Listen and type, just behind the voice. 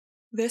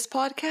This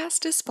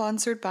podcast is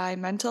sponsored by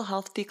Mental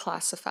Health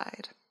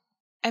Declassified.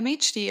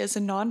 MHD is a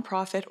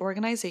nonprofit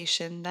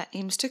organization that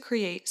aims to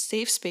create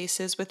safe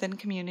spaces within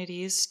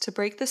communities to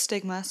break the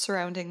stigma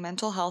surrounding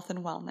mental health and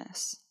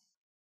wellness.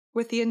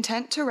 With the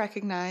intent to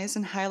recognize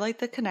and highlight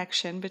the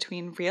connection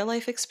between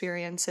real-life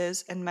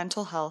experiences and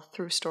mental health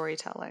through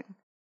storytelling,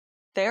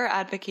 they are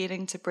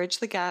advocating to bridge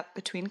the gap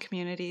between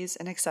communities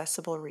and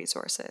accessible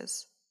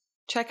resources.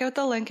 Check out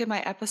the link in my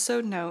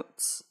episode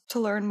notes to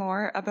learn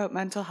more about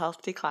Mental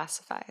Health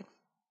Declassified.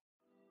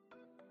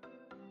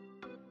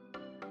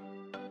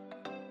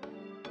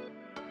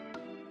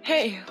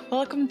 Hey,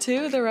 welcome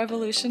to The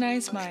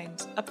Revolutionized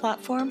Mind, a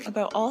platform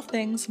about all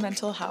things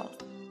mental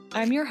health.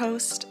 I'm your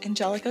host,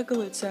 Angelica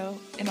Galuzzo,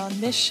 and on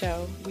this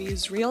show, we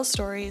use real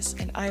stories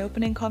and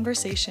eye-opening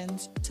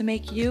conversations to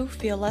make you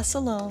feel less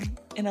alone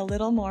and a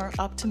little more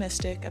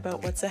optimistic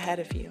about what's ahead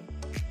of you.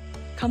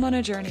 Come on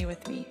a journey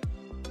with me.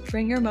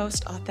 Bring your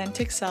most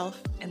authentic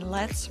self and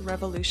let's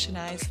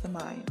revolutionize the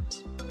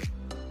mind.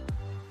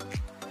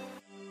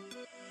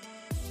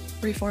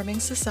 Reforming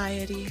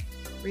society,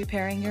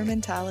 repairing your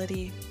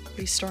mentality,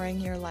 restoring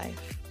your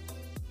life.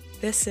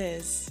 This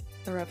is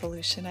The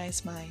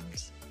Revolutionized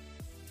Mind.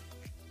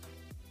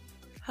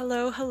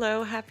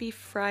 Hello, happy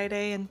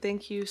Friday, and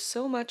thank you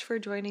so much for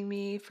joining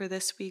me for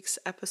this week's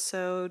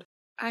episode.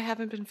 I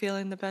haven't been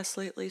feeling the best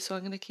lately, so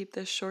I'm going to keep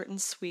this short and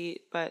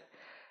sweet, but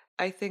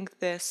I think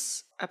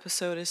this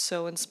episode is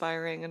so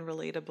inspiring and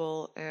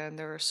relatable, and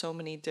there are so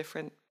many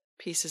different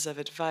pieces of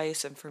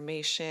advice,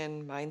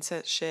 information,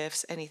 mindset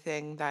shifts,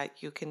 anything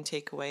that you can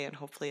take away and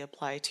hopefully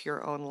apply to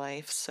your own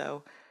life.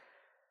 So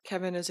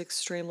Kevin is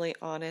extremely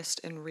honest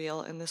and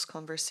real in this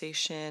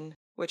conversation,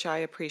 which I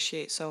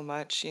appreciate so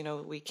much. You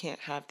know, we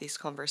can't have these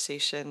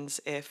conversations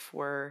if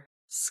we're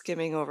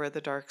skimming over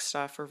the dark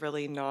stuff or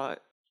really not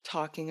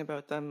talking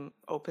about them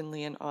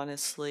openly and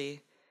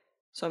honestly.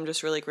 So I'm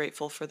just really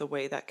grateful for the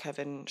way that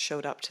Kevin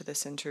showed up to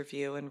this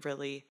interview and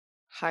really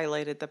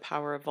highlighted the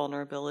power of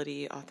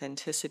vulnerability,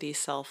 authenticity,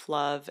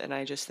 self-love, and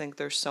I just think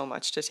there's so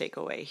much to take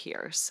away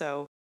here.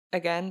 So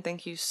again,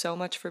 thank you so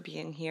much for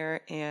being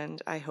here,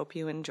 and I hope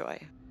you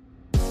enjoy.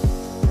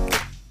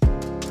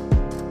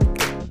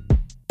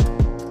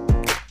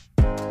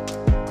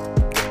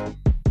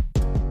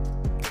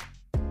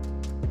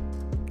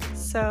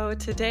 So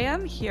today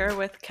I'm here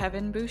with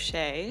Kevin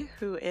Boucher,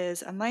 who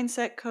is a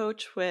mindset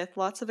coach with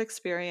lots of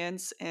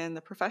experience in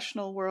the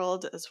professional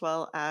world as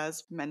well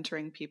as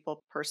mentoring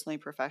people personally,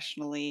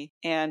 professionally.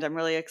 And I'm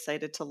really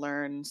excited to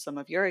learn some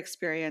of your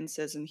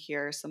experiences and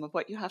hear some of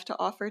what you have to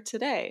offer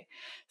today.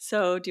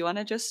 So do you want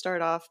to just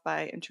start off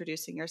by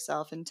introducing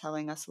yourself and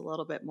telling us a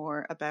little bit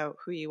more about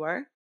who you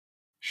are?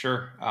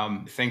 Sure.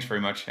 Thanks very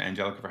much,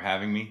 Angelica, for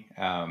having me.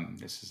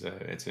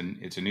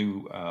 It's a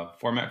new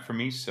format for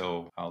me,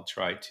 so I'll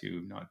try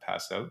to not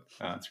pass out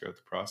throughout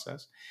the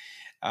process.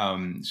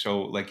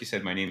 So, like you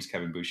said, my name is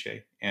Kevin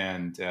Boucher,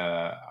 and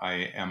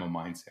I am a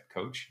mindset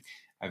coach.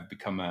 I've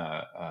become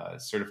a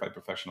certified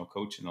professional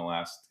coach in the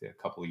last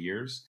couple of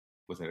years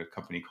with a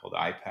company called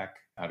IPEC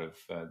out of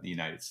the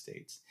United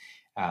States.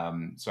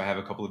 So I have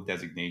a couple of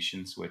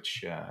designations,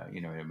 which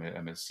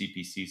I'm a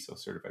CPC, so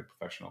certified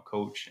professional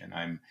coach, and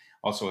I'm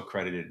also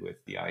accredited with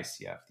the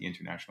ICF, the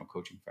International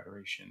Coaching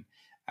Federation,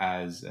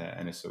 as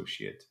an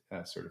associate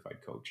certified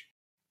coach.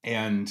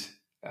 And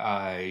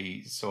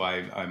I'm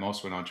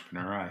also an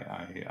entrepreneur.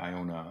 I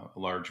own a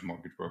large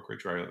mortgage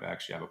brokerage, or I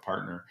actually have a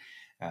partner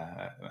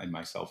and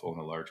myself own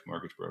a large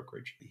mortgage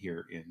brokerage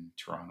here in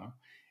Toronto.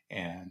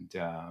 And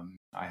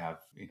I have,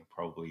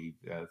 probably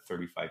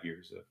 35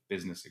 years of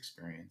business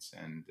experience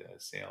and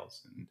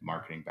sales and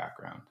marketing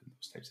background and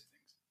those types of things.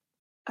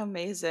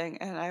 Amazing.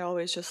 And I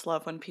always just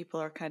love when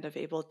people are kind of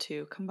able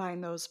to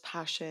combine those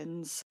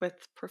passions with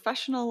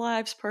professional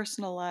lives,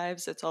 personal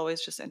lives. It's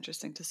always just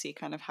interesting to see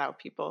kind of how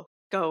people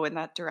go in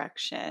that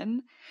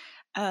direction.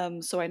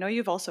 So I know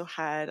you've also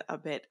had a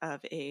bit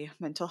of a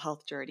mental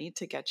health journey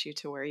to get you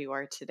to where you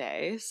are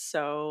today.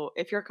 So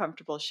if you're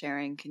comfortable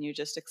sharing, can you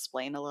just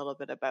explain a little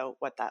bit about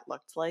what that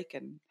looked like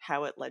and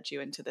how it led you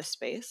into this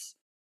space?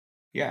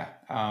 Yeah,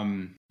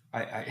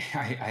 I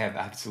have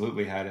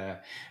absolutely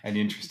had an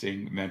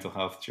interesting mental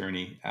health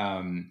journey.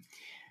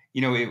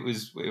 It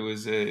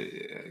was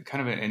a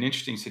kind of an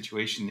interesting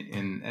situation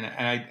and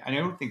I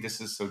don't think this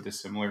is so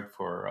dissimilar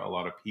for a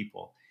lot of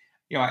people.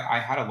 I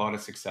had a lot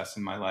of success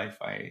in my life.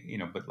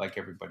 But like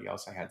everybody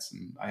else, I had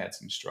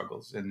some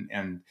struggles,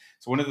 and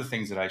so one of the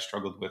things that I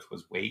struggled with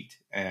was weight,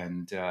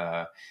 and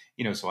so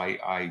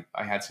I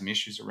had some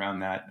issues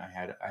around that, and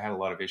I had a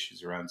lot of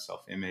issues around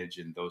self image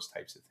and those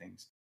types of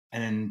things.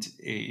 And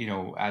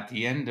at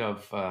the end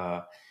of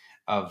a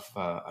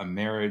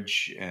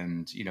marriage,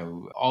 and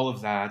all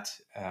of that,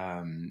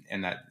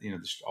 and that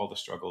all the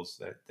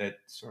struggles that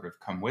sort of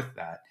come with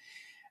that,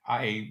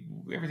 I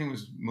everything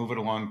was moving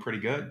along pretty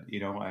good.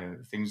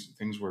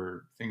 Things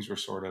were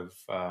sort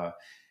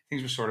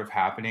of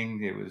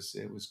happening. It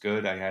was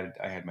good. I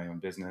had my own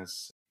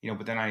business,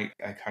 but then I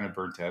kind of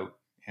burnt out,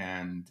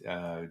 and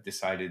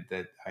decided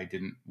that I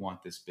didn't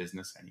want this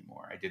business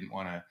anymore. I didn't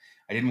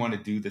want to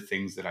do the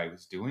things that I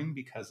was doing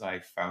because I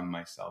found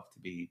myself to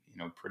be,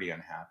 pretty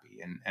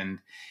unhappy. And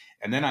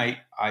then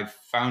I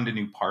found a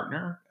new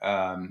partner.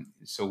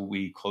 So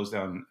I closed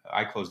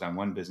down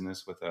one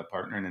business with a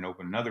partner and then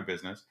opened another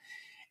business.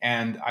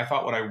 And I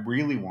thought what I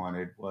really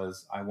wanted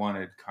was I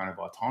wanted kind of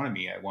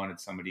autonomy. I wanted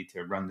somebody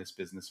to run this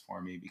business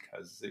for me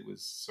because it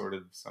was sort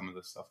of some of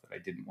the stuff that I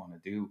didn't want to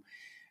do.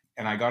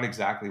 And I got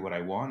exactly what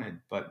I wanted.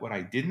 But what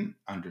I didn't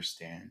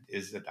understand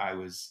is that I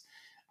was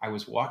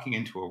walking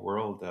into a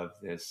world of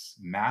this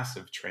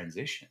massive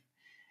transition.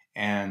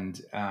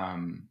 And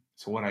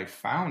so what I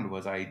found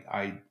was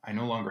I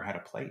no longer had a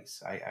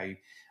place.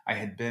 I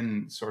had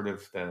been sort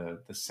of the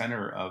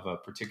center of a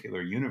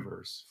particular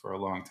universe for a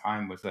long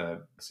time with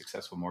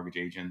successful mortgage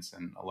agents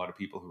and a lot of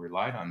people who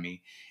relied on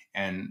me.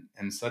 And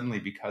suddenly,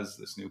 because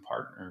this new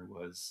partner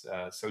was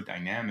so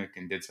dynamic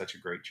and did such a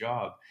great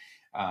job,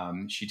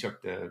 she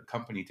took the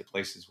company to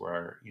places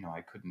where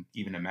I couldn't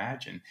even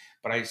imagine.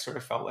 But I sort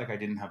of felt like I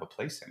didn't have a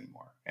place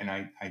anymore, and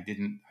I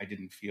didn't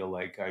feel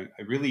like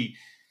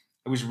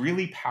I was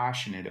really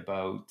passionate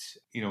about,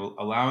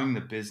 allowing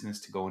the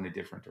business to go in a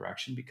different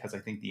direction because I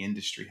think the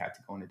industry had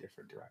to go in a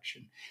different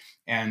direction.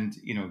 And,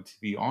 to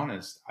be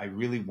honest, I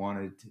really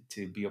wanted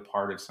to be a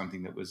part of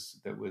something that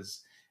was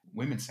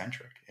women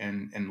centric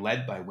and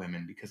led by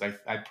women because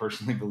I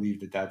personally believe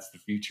that that's the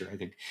future. I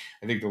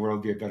think the world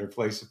would be a better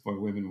place if more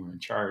women were in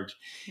charge.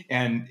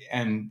 And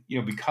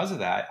because of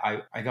that,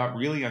 I got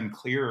really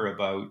unclear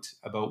about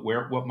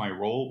what my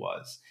role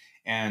was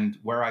and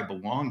where I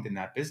belonged in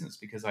that business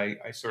because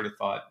I sort of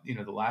thought,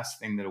 the last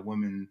thing that a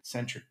woman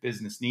centric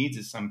business needs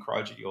is some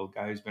crotchety old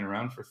guy who's been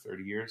around for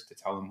 30 years to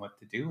tell him what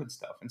to do and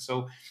stuff. And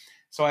so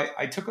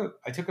I took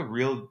a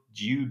real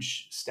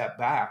huge step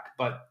back,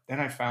 but then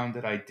I found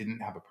that I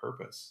didn't have a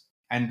purpose.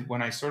 And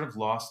when I sort of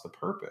lost the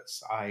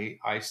purpose, I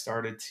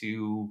started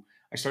to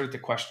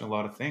question a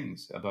lot of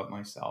things about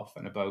myself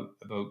and about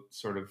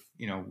sort of,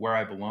 where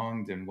I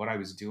belonged and what I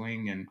was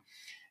doing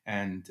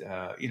and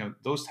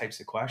those types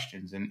of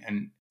questions. And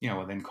then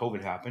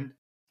COVID happened,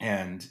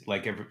 and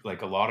like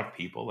a lot of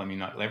people, I mean,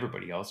 not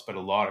everybody else, but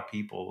a lot of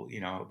people,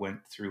 went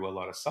through a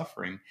lot of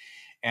suffering,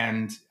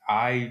 and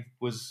I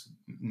was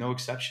no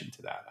exception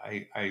to that.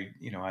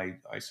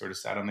 I sort of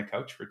sat on the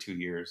couch for 2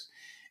 years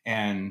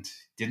and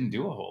didn't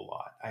do a whole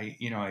lot.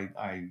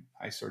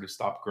 I sort of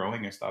stopped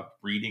growing. I stopped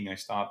reading. I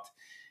stopped.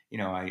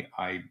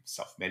 I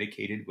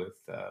self-medicated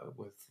with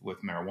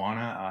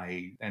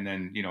marijuana. And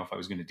then if I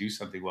was going to do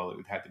something, well, it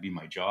would have to be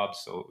my job.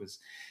 So it was,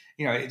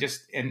 it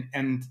just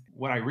and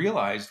what I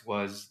realized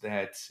was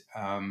that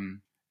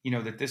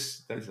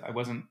that I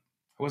wasn't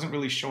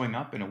really showing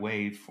up in a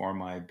way for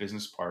my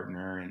business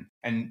partner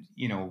and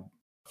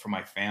for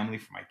my family,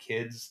 for my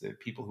kids, the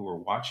people who were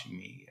watching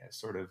me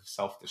sort of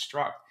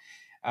self-destruct.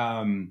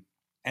 Um,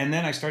 and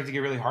then I started to get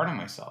really hard on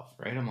myself,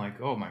 right? I'm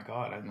like, oh my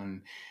God.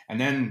 And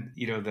then,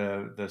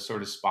 the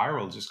sort of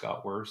spiral just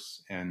got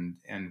worse and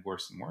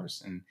worse and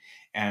worse.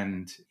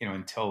 And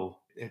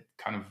until it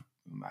kind of,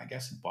 I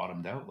guess, it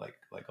bottomed out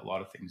like a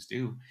lot of things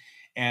do.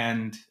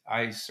 And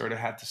I sort of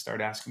had to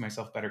start asking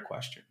myself better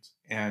questions.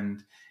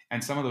 And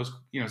some of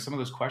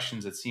those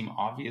questions that seem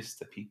obvious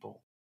to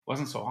people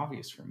wasn't so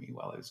obvious for me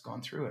while I was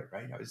going through it,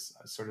 right? I was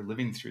sort of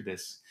living through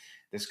this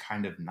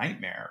kind of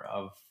nightmare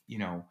of,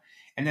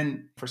 and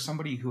then for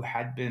somebody who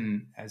had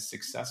been as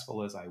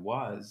successful as I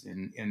was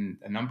in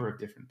a number of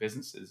different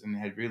businesses and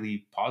had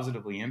really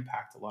positively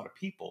impacted a lot of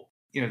people,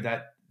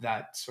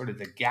 that sort of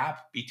the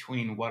gap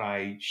between what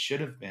I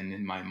should have been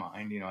in my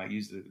mind, I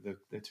use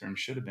the term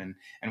should have been,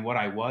 and what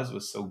I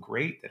was so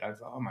great that I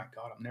thought, oh my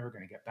God, I'm never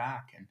going to get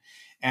back.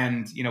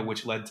 And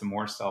which led to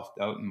more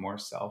self-doubt and more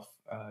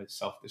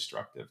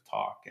self-destructive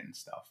talk and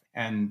stuff.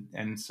 And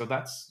so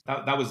that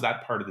was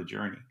that part of the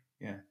journey.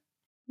 Yeah.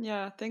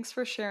 Yeah, thanks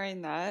for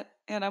sharing that.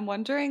 And I'm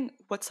wondering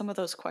what some of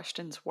those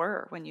questions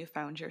were when you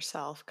found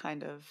yourself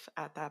kind of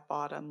at that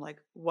bottom.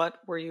 Like, what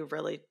were you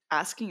really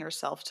asking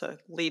yourself to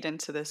lead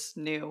into this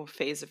new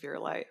phase of your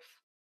life?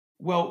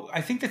 Well,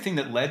 I think the thing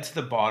that led to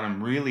the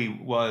bottom really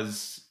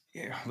was,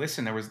 yeah,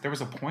 listen, there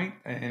was a point,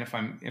 and if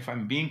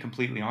I'm being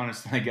completely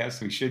honest, and I guess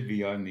we should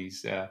be on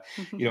these,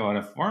 on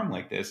a forum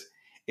like this,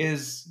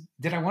 is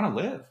did I want to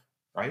live,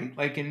 right?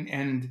 Like,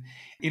 and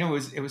it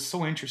was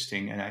so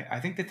interesting, and I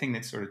think the thing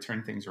that sort of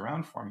turned things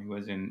around for me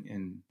was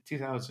in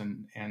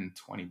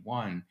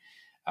 2021,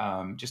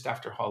 just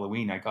after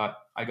Halloween, I got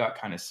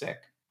kind of sick,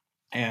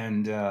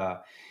 and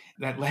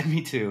that led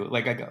me to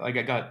I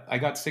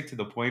got sick to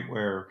the point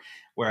where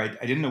I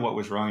didn't know what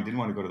was wrong. I didn't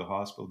want to go to the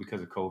hospital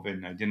because of COVID,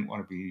 and I didn't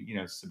want to be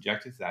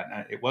subjected to that.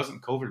 And it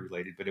wasn't COVID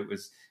related, but it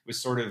was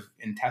sort of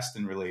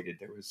intestine related.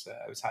 I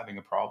was having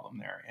a problem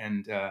there,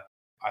 and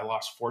I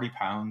lost 40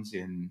 pounds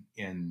in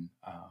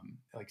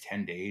like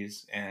 10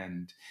 days.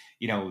 And,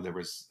 there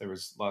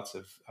was lots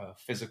of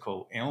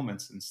physical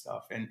ailments and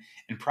stuff. And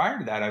prior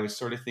to that, I was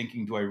sort of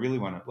thinking, do I really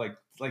want to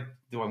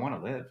do I want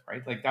to live?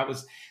 Right. Like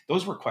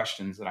those were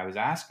questions that I was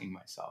asking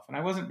myself, and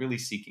I wasn't really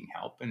seeking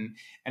help. And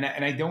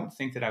I don't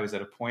think that I was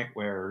at a point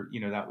where,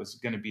 that was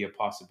going to be a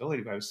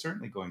possibility, but I was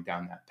certainly going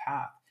down that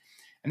path.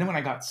 And then when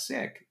I got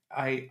sick,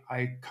 I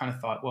kind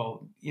of thought,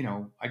 well,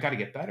 I got to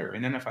get better.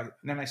 And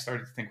then I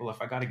started to think, well, if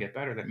I got to get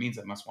better, that means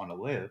I must want to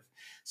live.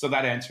 So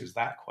that answers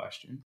that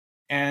question.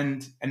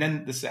 And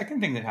then the second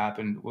thing that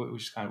happened,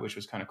 which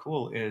was kind of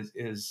cool,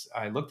 is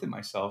I looked at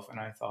myself and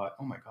I thought,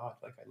 oh my God,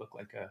 like I look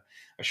like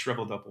a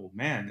shriveled up old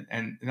man.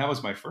 And that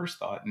was my first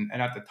thought. And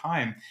at the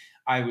time,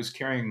 I was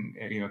carrying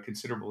a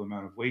considerable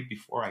amount of weight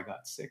before I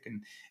got sick.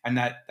 And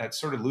that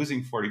sort of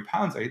losing 40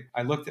 pounds,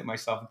 I looked at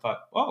myself and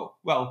thought, oh,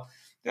 well,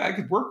 yeah, I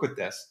could work with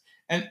this.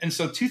 And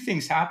so two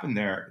things happened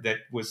there that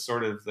was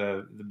sort of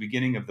the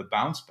beginning of the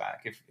bounce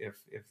back, if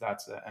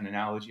that's an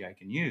analogy I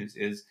can use,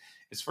 is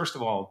first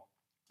of all,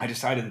 I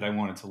decided that I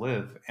wanted to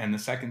live. And the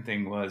second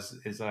thing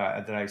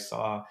that I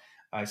saw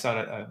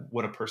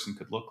what a person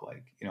could look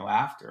like,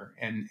 after.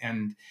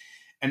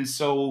 And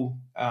so,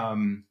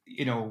 I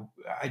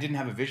didn't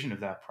have a vision of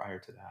that prior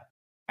to that.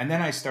 And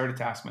then I started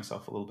to ask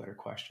myself a little better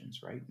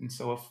questions, right? And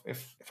so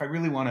if I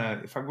really want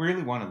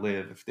to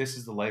live, if this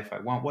is the life I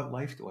want, what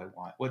life do I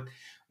want?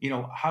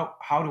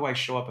 How do I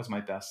show up as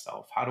my best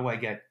self? How do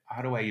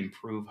I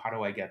improve? How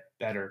do I get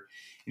better?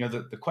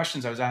 The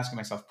questions I was asking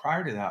myself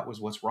prior to that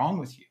was, what's wrong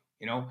with you?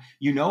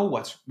 You know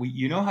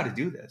how to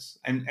do this,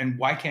 and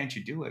why can't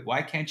you do it?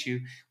 Why can't you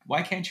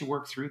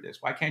work through this?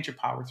 Why can't you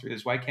power through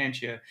this? Why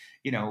can't you?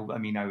 I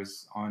mean, I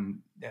was on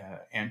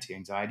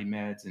anti-anxiety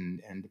meds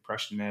and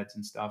depression meds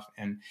and stuff,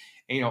 and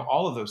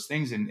all of those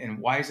things. And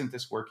why isn't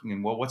this working?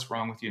 And, well, what's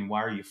wrong with you? And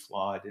why are you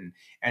flawed?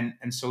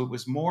 And so it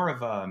was more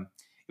of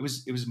it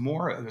was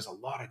a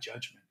lot of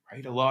judgment,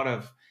 right? A lot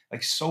of,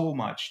 like, so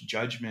much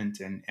judgment.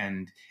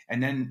 And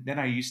then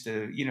I used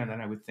to,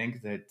 then I would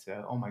think that,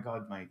 oh my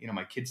God,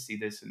 my kids see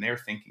this and they're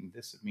thinking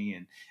this of me,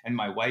 and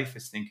my wife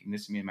is thinking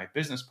this of me, and my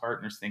business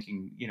partner's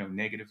thinking,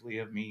 negatively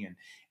of me.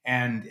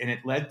 And it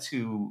led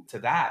to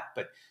that.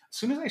 But as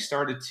soon as I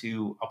started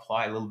to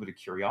apply a little bit of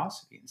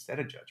curiosity instead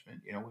of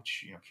judgment,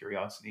 which,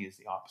 curiosity is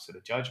the opposite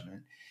of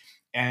judgment.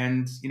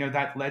 And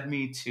that led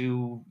me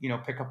to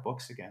pick up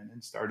books again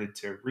and started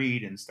to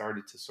read and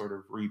started to sort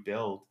of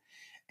rebuild.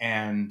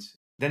 And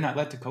then that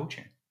led to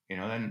coaching.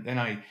 Then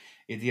I,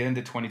 at the end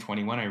of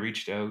 2021, I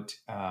reached out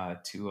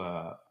to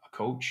a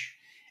coach,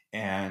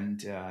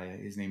 and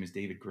his name is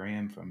David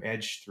Graham from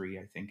Edge 3,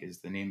 I think is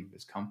the name of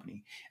his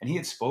company. And he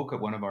had spoke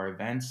at one of our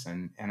events,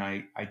 and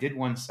I did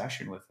one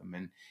session with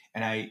him,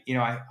 and I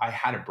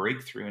had a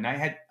breakthrough. And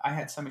I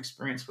had some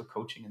experience with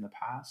coaching in the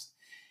past,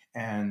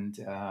 and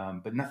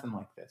but nothing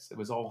like this. It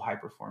was all high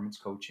performance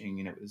coaching,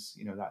 and it was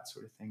that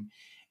sort of thing.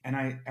 And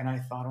I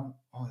thought,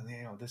 oh,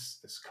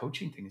 this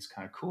coaching thing is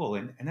kind of cool.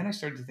 And then I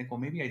started to think, well,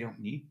 maybe I don't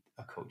need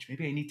a coach.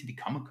 Maybe I need to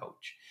become a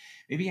coach.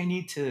 Maybe I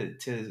need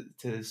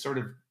to sort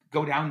of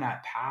go down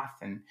that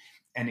path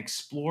and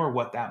explore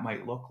what that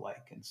might look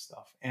like and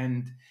stuff.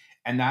 And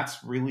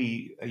that's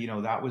really,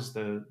 that was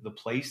the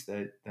place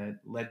that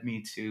led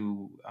me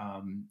to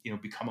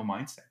become a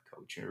mindset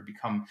coach, or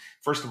become,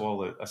 first of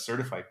all, a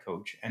certified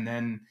coach, and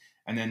then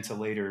to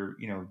later,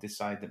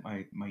 decide that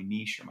my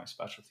niche or my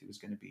specialty was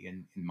going to be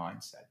in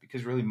mindset,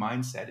 because really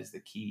mindset is the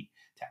key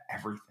to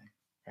everything,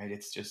 right?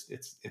 It's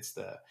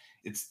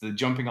the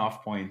jumping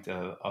off point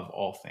of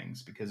all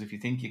things, because if you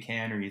think you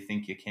can or you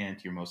think you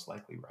can't, you're most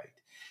likely right.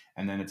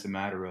 And then it's a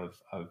matter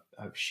of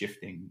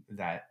shifting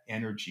that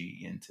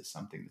energy into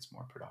something that's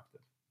more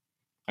productive.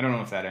 I don't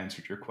know if that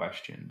answered your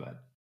question,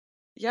 but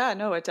Yeah,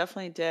 no, it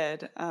definitely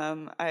did.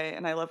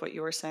 I love what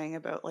you were saying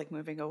about like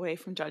moving away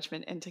from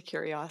judgment into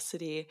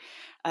curiosity,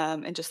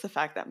 and just the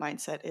fact that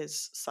mindset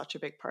is such a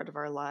big part of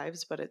our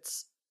lives, but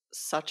it's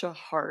such a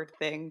hard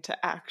thing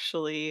to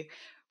actually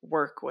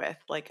work with,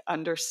 like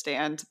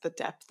understand the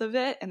depth of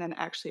it and then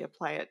actually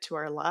apply it to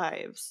our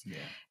lives. yeah.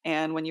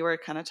 And when you were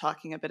kind of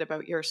talking a bit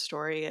about your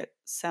story, it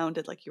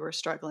sounded like you were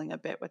struggling a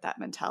bit with that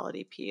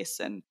mentality piece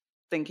and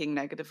thinking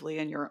negatively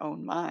in your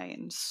own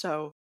mind.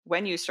 So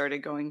when you started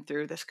going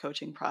through this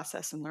coaching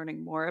process and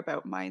learning more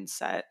about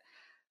mindset,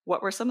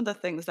 what were some of the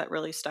things that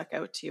really stuck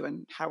out to you,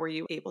 and how were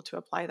you able to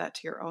apply that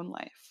to your own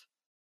life?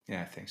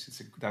 Yeah, thanks.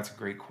 That's a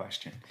great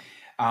question.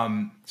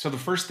 So the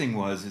first thing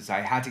is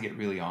I had to get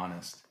really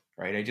honest,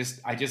 right? I just,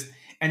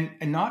 and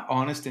not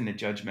honest in a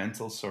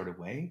judgmental sort of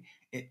way.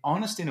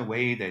 Honest in a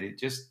way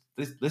that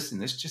listen,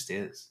 this just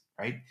is,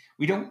 right?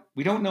 We don't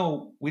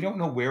know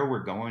where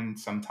we're going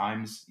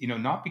sometimes,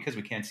 not because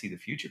we can't see the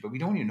future, but we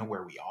don't even know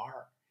where we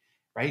are,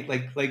 right?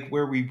 Like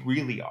where we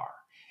really are.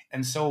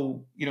 And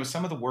so,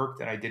 some of the work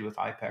that I did with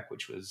IPEC,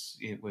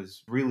 it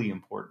was really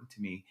important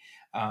to me.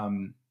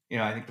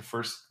 I think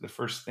the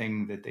first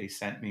thing that they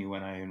sent me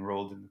when I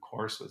enrolled in the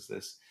course was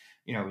this.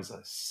 It was a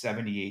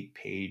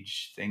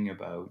 78-page thing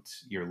about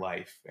your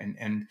life,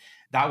 and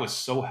that was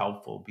so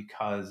helpful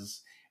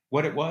because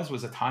what it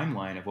was a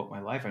timeline of what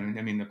my life. I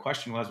mean, the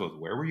question was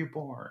where were you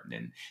born,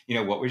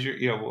 and what was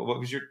your, what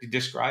was your,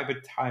 describe a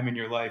time in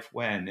your life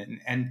when,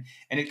 and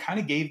it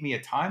kind of gave me a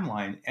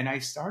timeline, and I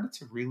started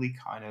to really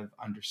kind of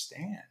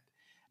understand,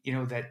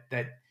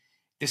 that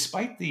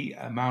despite the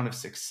amount of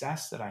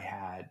success that I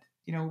had,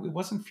 it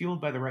wasn't fueled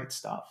by the right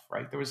stuff,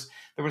 right? There was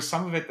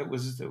some of it that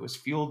was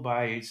fueled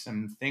by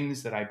some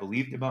things that I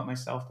believed about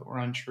myself that were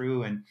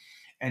untrue, and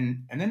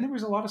then there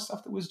was a lot of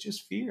stuff that was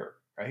just fear,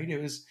 right? It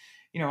was,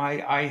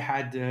 I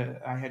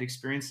had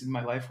experiences in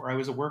my life where I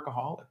was a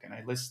workaholic, and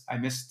I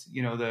missed,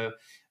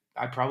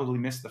 I probably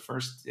missed the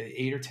first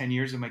 8 or 10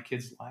 years of my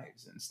kids'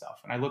 lives and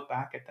stuff. And I look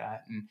back at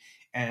that, and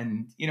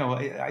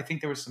I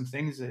think there was some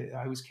things that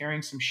I was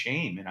carrying some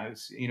shame, and I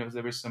was,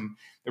 there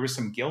was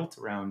some guilt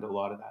around a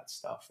lot of that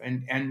stuff,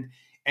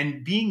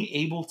 and being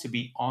able to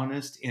be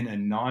honest in a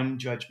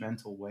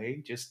non-judgmental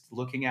way, just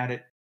looking at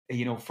it,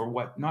 for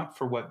what, not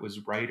for what was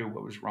right or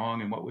what was wrong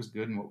and what was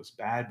good and what was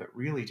bad, but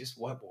really just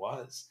what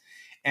was.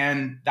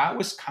 And that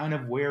was kind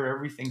of where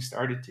everything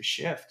started to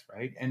shift,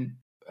 right? And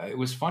it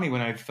was funny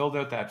when I filled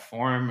out that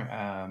form.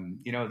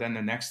 Then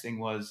the next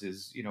thing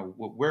is,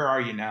 where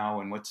are you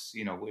now, and what's,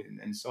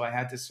 and so I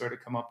had to sort of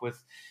come up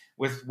with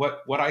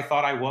what I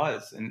thought I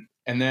was,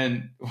 and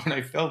then when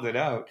I filled it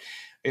out,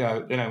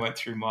 then I went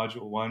through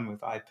module one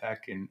with IPEC,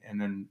 and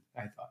then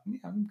I thought,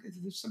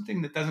 there's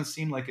something that doesn't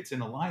seem like it's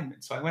in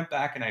alignment. So I went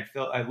back and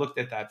I looked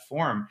at that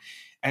form,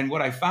 and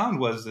what I found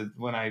was that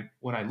when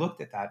I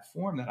looked at that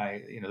form, that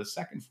the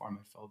second form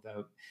I filled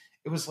out,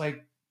 it was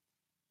like,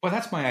 well,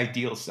 that's my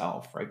ideal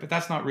self, right? But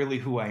that's not really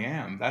who I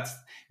am.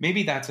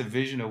 Maybe that's a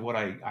vision of what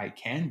I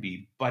can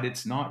be, but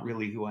it's not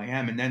really who I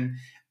am. And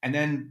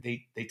then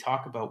they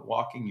talk about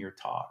walking your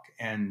talk,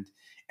 and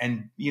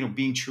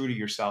being true to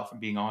yourself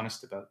and being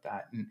honest about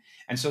that.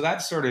 And so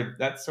that sort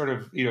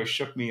of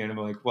shook me, and I'm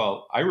like,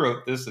 well, I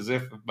wrote this as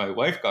if my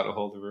wife got a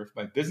hold of it, if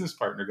my business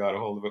partner got a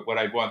hold of it, what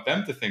I'd want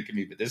them to think of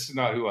me, but this is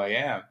not who I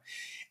am.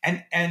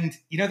 And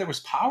there was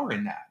power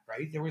in that,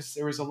 right? There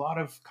was a lot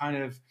of kind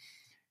of,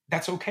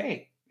 that's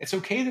okay. It's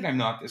okay that I'm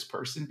not this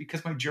person,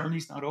 because my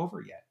journey's not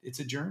over yet. It's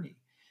a journey.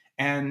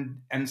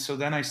 And so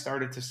then I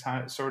started to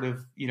sort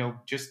of,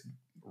 just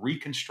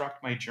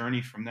reconstruct my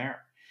journey from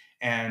there,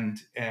 and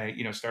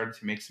started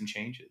to make some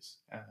changes.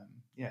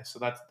 Yeah, so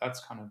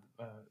that's kind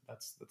of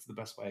that's the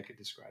best way I could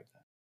describe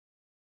that.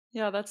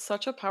 Yeah, that's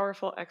such a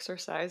powerful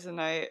exercise. And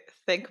I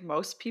think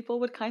most people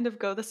would kind of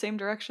go the same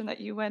direction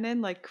that you went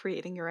in, like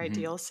creating your Hmm.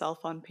 ideal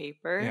self on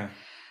paper, Yeah,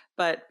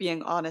 but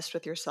being honest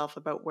with yourself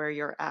about where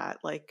you're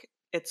at. Like,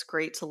 it's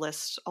great to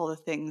list all the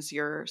things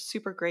you're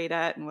super great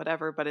at and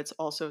whatever, but it's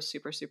also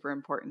super, super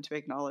important to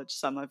acknowledge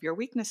some of your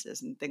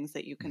weaknesses and things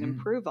that you can hmm,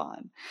 improve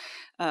on.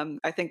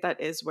 I think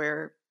that is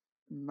where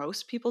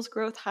most people's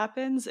growth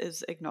happens,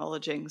 is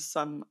acknowledging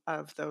some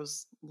of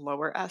those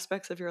lower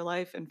aspects of your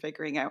life and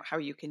figuring out how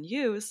you can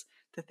use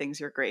the things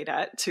you're great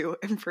at to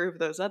improve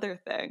those other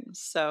things.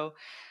 So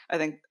I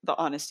think the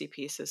honesty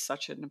piece is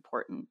such an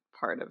important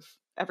part of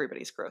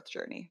everybody's growth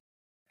journey.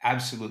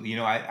 absolutely.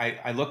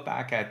 I look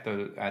back at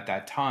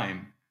that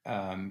time.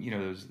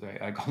 There's,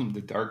 I call them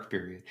the dark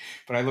period,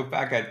 but I look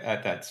back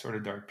at that sort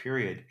of dark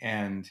period,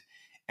 and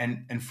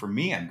for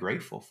me, I'm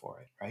grateful for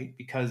it, right?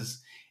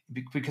 Because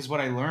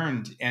what I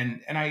learned,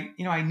 and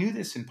I knew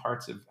this in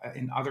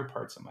other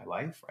parts of my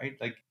life, right?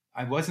 Like,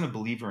 I wasn't a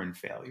believer in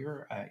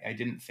failure. I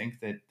didn't think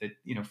that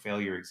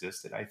failure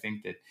existed. I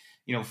think that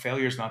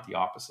failure is not the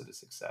opposite of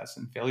success,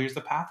 and failure is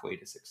the pathway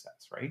to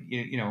success, right?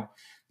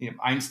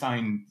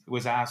 Einstein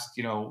was asked,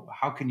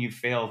 how can you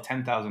fail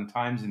 10,000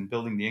 times in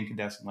building the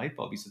incandescent light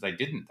bulb? He says, I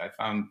didn't. I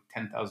found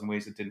 10,000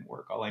 ways that didn't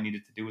work. All I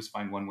needed to do was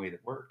find one way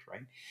that worked,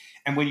 right?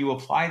 And when you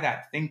apply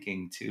that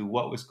thinking to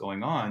what was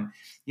going on,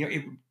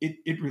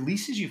 it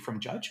releases you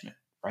from judgment,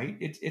 right?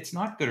 It's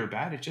not good or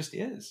bad. It just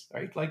is,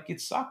 right? Like,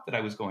 it sucked that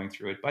I was going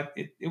through it, but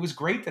it was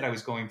great that I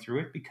was going through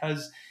it,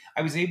 because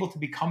I was able to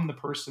become the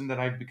person that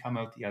I've become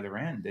out the other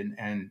end.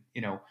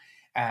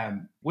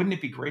 Wouldn't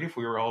it be great if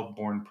we were all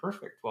born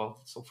perfect?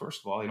 Well, so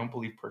first of all, I don't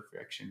believe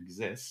perfection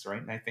exists,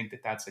 right? And I think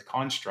that that's a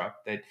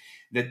construct that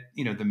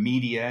the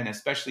media, and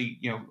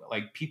especially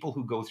like people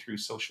who go through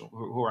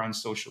who are on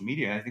social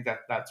media. I think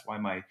that's why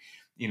my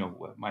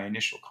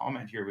initial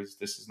comment here was,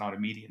 this is not a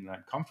medium that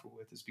I'm comfortable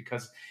with, is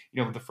because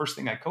the first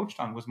thing I coached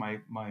on was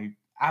my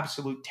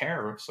absolute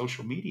terror of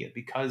social media,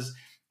 because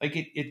like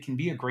it can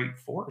be a great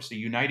force, a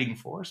uniting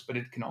force, but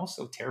it can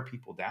also tear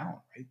people down,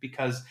 right?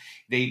 Because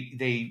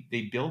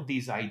they build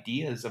these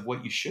ideas of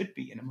what you should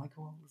be, and I'm like,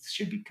 well, it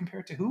should be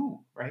compared to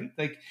who, right?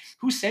 Like,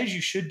 who says you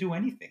should do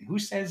anything? Who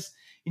says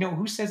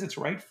it's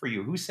right for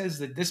you? Who says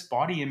that this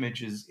body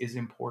image is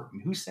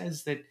important? Who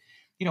says that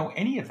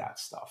any of that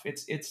stuff?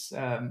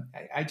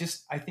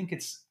 I think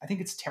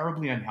it's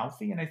terribly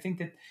unhealthy, and I think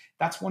that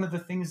that's one of the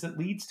things that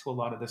leads to a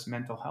lot of this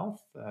mental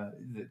health,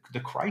 the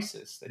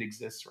crisis that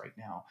exists right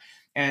now.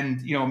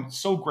 And I'm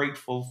so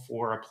grateful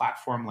for a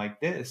platform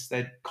like this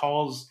that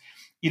calls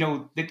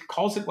that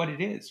calls it what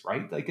it is,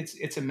 right? Like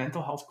it's a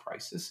mental health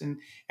crisis, and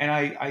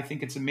I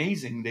think it's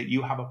amazing that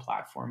you have a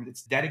platform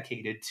that's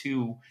dedicated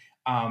to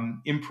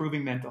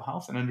improving mental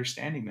health and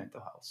understanding mental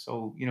health.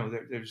 So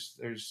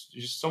there's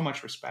just so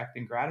much respect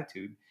and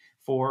gratitude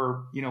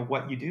for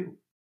what you do.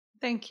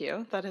 Thank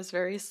you. That is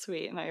very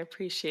sweet, and I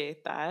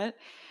appreciate that.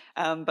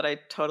 But I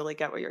totally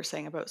get what you're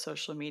saying about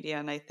social media,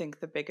 and I think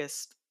the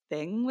biggest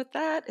thing with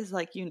that is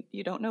like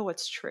you don't know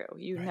what's true.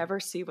 You Right,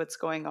 never see what's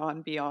going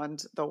on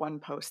beyond the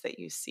one post that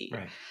you see.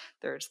 right.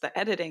 There's the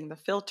editing, the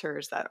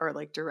filters that are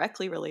like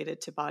directly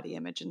related to body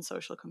image and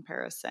social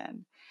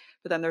comparison.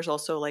 But then there's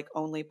also like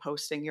only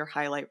posting your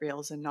highlight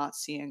reels and not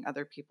seeing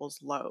other people's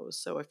lows.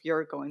 So if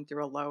you're going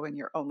through a low and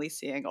you're only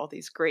seeing all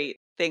these great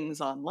things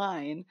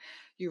online,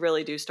 you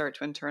really do start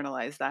to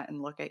internalize that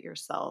and look at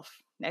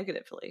yourself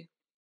negatively.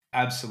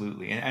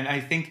 Absolutely, and I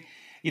think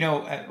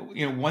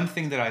one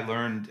thing that I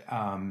learned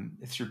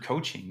through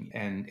coaching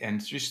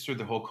and just through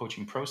the whole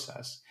coaching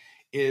process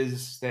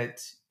is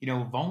that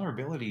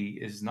vulnerability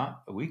is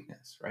not a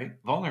weakness, right?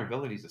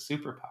 Vulnerability is a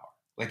superpower,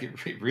 like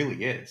it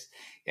really is,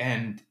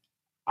 and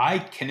I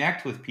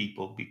connect with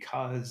people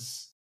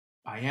because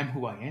I am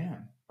who I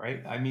am,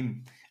 right? I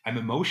mean, I'm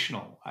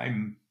emotional.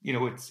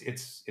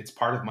 It's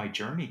part of my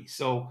journey.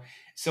 So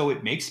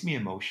it makes me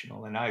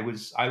emotional, and I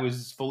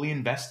was fully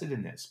invested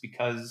in this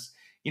because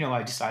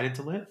I decided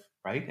to live,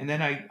 right? And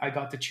then I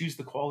got to choose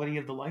the quality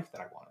of the life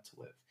that I wanted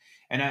to live,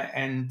 and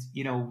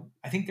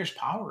I think there's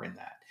power in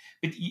that,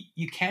 but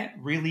you can't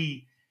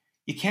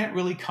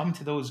really come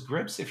to those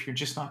grips if you're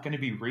just not going to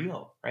be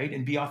real, right?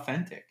 And be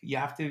authentic. You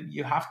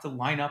have to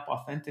line up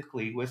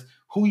authentically with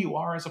who you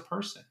are as a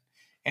person.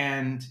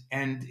 And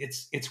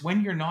it's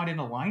when you're not in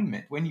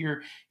alignment, when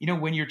you're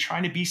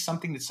trying to be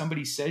something that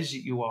somebody says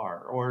that you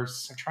are, or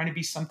trying to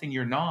be something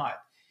you're not,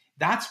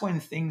 that's when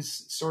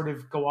things sort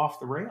of go off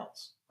the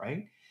rails,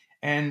 right?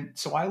 And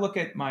so I look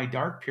at my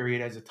dark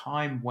period as a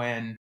time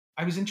when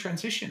I was in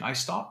transition. I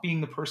stopped being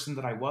the person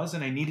that I was,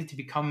 and I needed to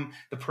become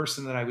the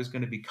person that I was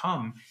going to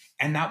become,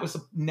 and that was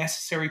a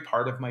necessary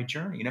part of my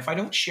journey. And if I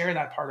don't share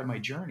that part of my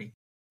journey,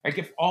 like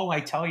if all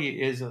I tell you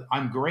is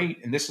I'm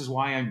great and this is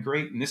why I'm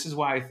great and this is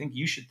why I think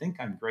you should think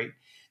I'm great,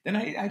 then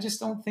I just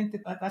don't think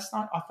that's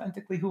not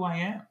authentically who I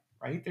am,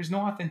 right? There's no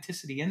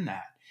authenticity in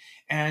that.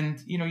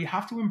 And you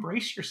have to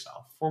embrace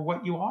yourself for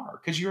what you are,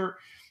 because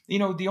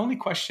the only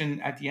question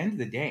at the end of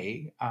the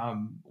day,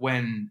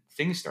 when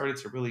things started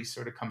to really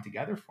sort of come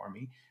together for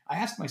me, I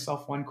asked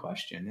myself one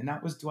question, and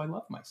that was, do I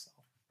love myself?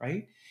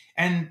 Right.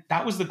 And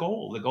that was the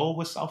goal. The goal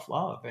was self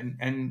love,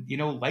 and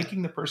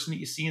liking the person that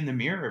you see in the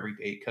mirror every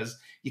day, because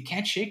you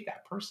can't shake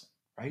that person,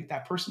 right?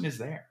 That person is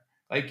there.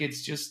 Like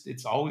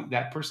it's always,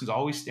 that person's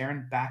always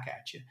staring back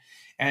at you.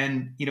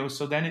 And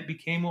so then it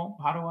became, well,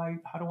 how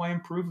do I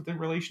improve the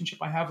relationship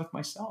I have with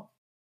myself?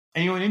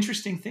 And an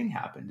interesting thing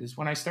happened is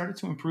when I started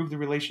to improve the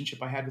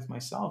relationship I had with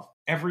myself,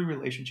 every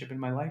relationship in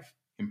my life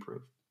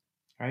improved,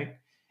 right?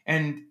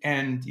 And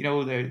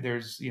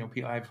there's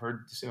people I've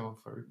heard so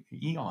for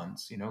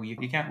eons,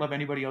 you can't love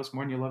anybody else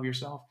more than you love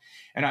yourself.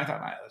 And I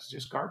thought, that's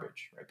just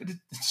garbage, right? But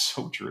it's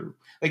so true.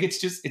 Like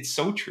it's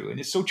so true, and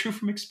it's so true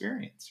from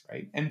experience,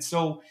 right? And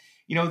so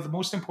the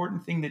most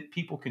important thing that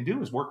people can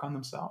do is work on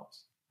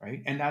themselves,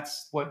 right? And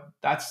that's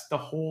the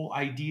whole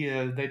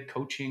idea that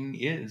coaching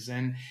is,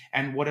 and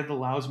what it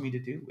allows me to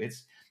do.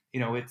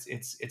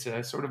 It's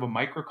a sort of a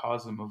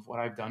microcosm of what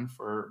I've done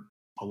for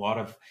a lot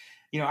of,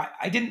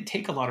 I didn't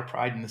take a lot of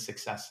pride in the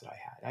success that I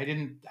had.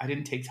 I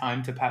didn't take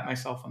time to pat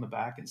myself on the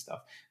back and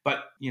stuff.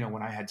 But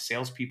when I had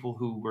salespeople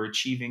who were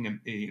achieving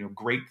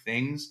great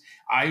things,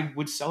 I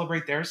would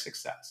celebrate their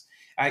success.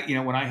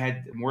 When I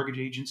had mortgage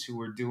agents who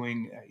were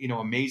doing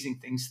amazing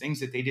things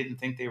that they didn't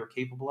think they were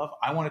capable of,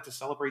 I wanted to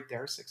celebrate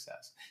their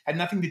success. Had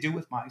nothing to do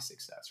with my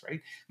success, right?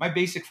 My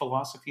basic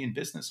philosophy in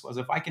business was,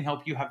 if I can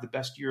help you have the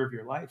best year of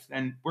your life,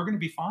 then we're going to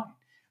be fine,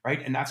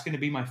 right? And that's going to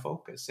be my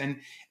focus. And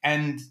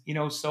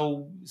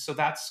so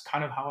that's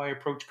kind of how I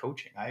approach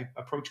coaching. I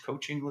approach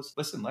coaching,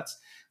 listen,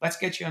 let's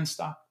get you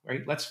unstuck,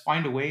 right? Let's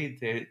find a way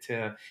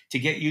to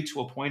get you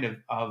to a point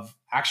of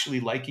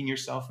actually liking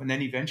yourself, and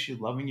then eventually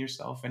loving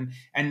yourself.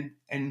 And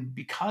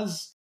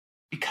because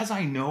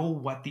I know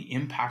what the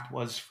impact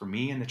was for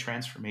me and the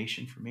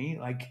transformation for me,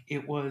 like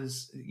it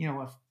was,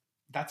 if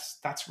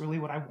that's really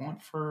what I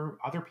want for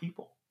other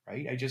people,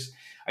 right? I just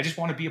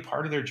want to be a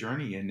part of their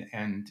journey, and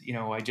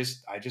I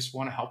just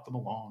want to help them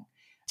along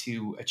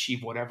to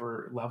achieve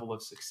whatever level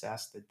of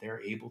success that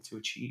they're able to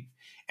achieve.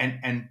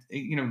 And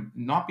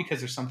not because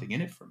there's something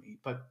in it for me,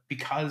 but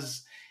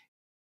because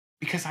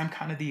I'm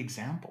kind of the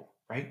example,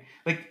 right?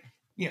 Like,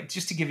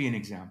 just to give you an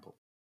example.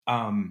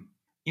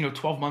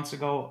 12 months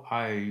ago,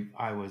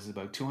 I was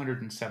about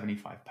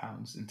 275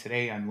 pounds, and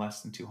today I'm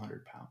less than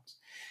 200 pounds.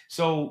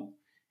 So,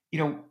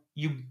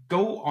 you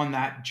go on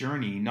that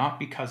journey not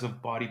because of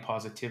body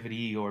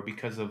positivity or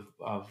because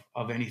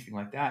of anything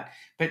like that,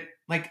 but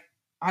like,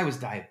 I was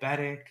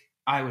diabetic.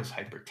 I was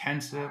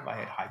hypertensive. I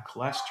had high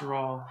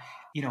cholesterol.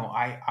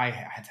 I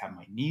had to have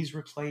my knees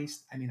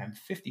replaced. I mean, I'm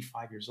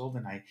 55 years old,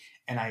 and I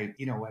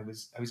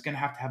was going to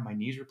have my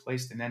knees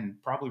replaced, and then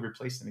probably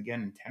replace them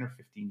again in 10 or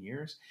 15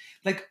 years.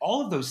 Like,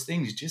 all of those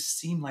things just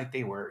seemed like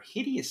they were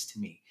hideous to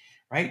me,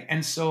 right?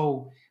 And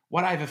so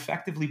what I've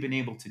effectively been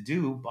able to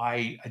do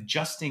by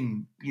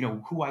adjusting,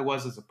 who I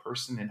was as a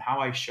person and how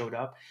I showed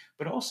up,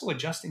 but also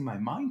adjusting my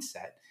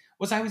mindset,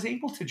 was I was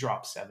able to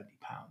drop 70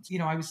 pounds.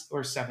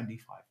 Or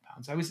 75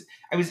 pounds.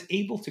 I was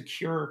able to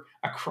cure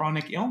a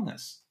chronic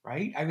illness,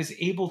 right? I was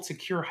able to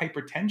cure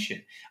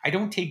hypertension. I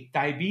don't take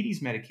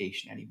diabetes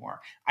medication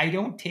anymore. I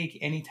don't take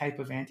any type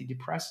of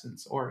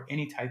antidepressants or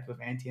any type of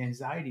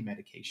anti-anxiety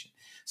medication.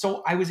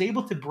 So I was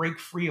able to break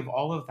free of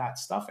all of that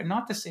stuff. And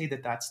not to say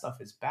that that stuff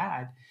is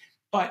bad,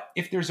 but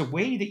if there's a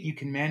way that you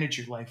can manage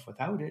your life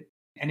without it,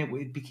 and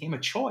it became a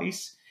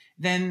choice,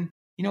 then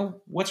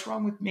what's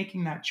wrong with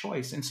making that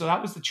choice? And so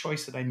that was the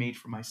choice that I made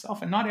for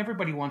myself. And not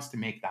everybody wants to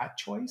make that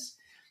choice,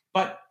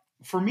 but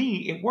for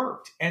me, it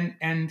worked. And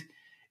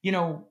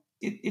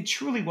it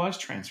truly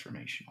was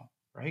transformational,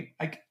 right?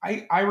 Like,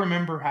 I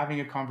remember having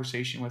a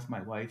conversation with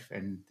my wife,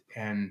 and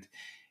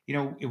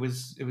it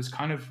was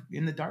kind of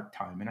in the dark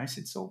time. And I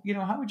said, so,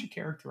 how would you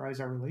characterize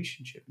our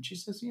relationship? And she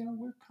says,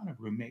 we're kind of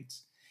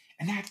roommates.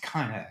 And that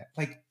kind of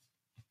like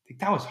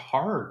that was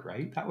hard,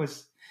 right? That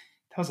was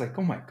like,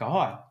 oh my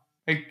God,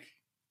 like,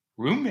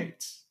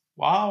 roommates.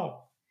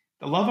 Wow.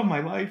 The love of my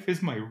life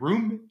is my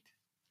roommate.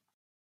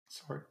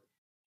 Sorry.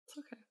 It's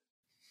okay.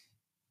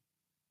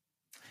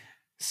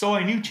 So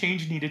I knew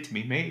change needed to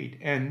be made.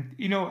 And,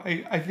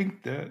 I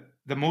think the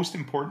most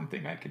important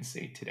thing I can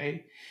say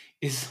today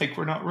is, like,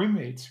 we're not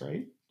roommates,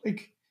 right?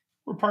 Like,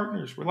 we're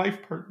partners, we're life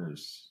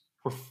partners,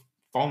 we're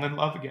falling in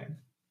love again,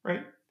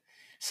 right?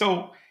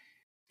 So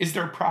is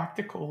there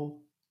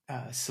practical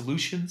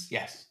solutions?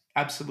 Yes,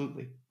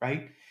 absolutely,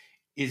 right?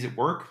 Is it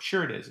work?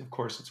 Sure it is. Of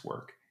course it's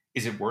work.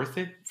 Is it worth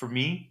it? For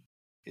me,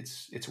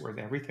 it's worth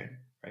everything,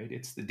 right?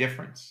 It's the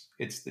difference.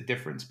 It's the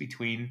difference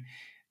between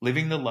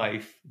living the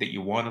life that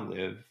you want to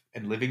live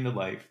and living the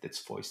life that's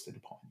foisted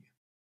upon you,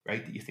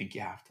 right? That you think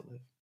you have to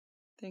live.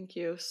 Thank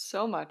you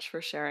so much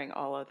for sharing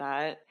all of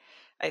that.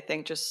 I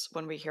think just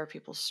when we hear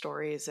people's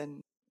stories,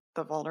 and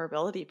the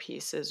vulnerability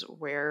piece is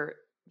where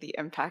the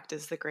impact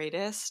is the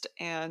greatest.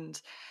 And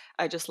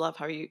I just love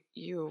how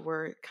you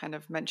were kind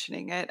of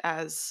mentioning it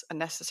as a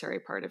necessary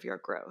part of your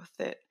growth.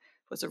 It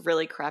was a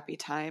really crappy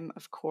time,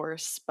 of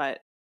course, but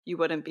you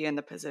wouldn't be in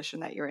the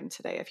position that you're in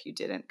today if you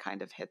didn't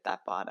kind of hit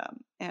that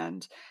bottom.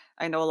 And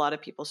I know a lot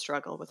of people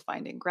struggle with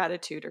finding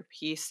gratitude or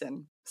peace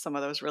in some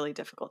of those really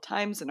difficult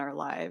times in our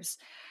lives,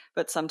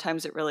 but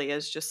sometimes it really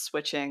is just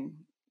switching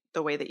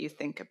the way that you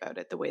think about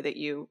it, the way that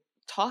you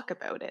talk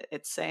about it.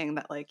 It's saying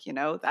that, like,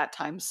 that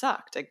time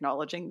sucked,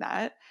 acknowledging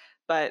that.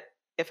 But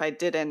if I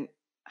didn't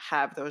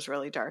have those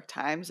really dark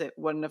times, it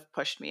wouldn't have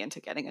pushed me into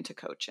getting into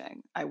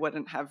coaching. I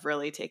wouldn't have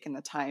really taken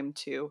the time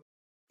to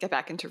get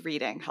back into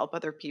reading, help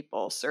other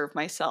people, serve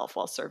myself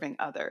while serving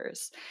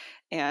others.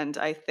 And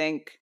I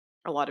think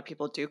a lot of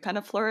people do kind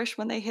of flourish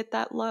when they hit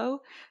that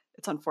low.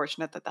 It's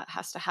unfortunate that that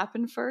has to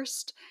happen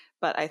first,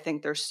 but I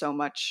think there's so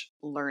much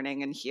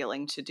learning and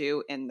healing to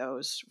do in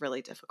those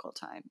really difficult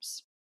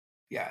times.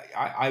 Yeah,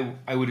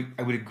 I would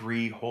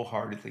agree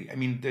wholeheartedly. I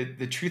mean,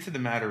 the truth of the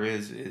matter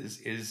is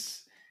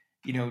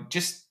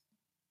just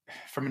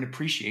from an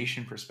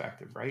appreciation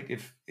perspective, right?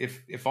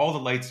 If all the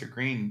lights are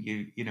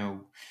green,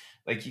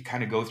 like, you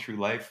kind of go through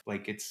life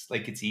like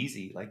it's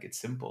easy, like it's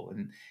simple.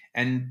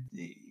 And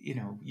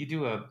you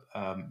do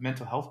a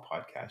mental health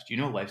podcast,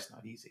 life's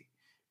not easy,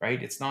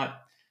 right? It's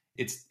not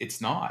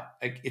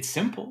like it's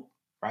simple,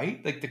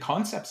 right? Like, the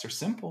concepts are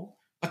simple,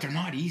 but they're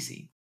not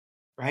easy,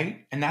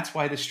 right? And that's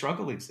why the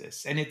struggle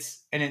exists. And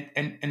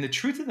the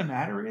truth of the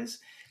matter is,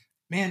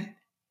 man,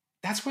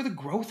 that's where the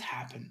growth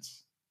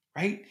happens,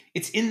 right?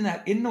 It's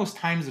in those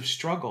times of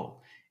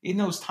struggle, in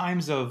those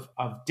times of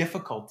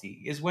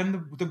difficulty, is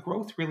when the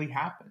growth really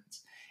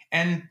happens.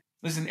 And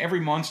listen, every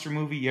monster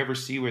movie you ever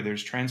see where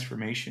there's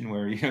transformation,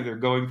 where they're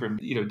going from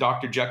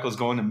Dr. Jekyll's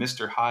going to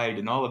Mr. Hyde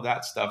and all of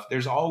that stuff,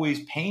 there's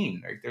always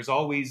pain, right? There's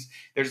always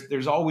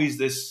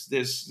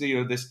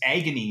this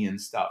agony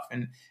and stuff.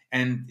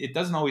 And it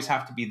doesn't always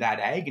have to be that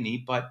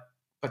agony, but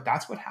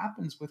that's what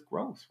happens with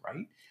growth,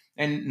 right?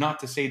 And not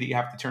to say that you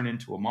have to turn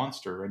into a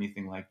monster or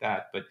anything like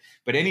that,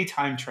 but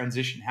anytime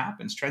transition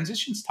happens,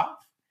 transition's tough,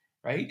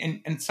 right?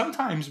 And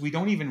sometimes we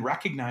don't even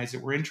recognize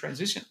that we're in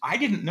transition. I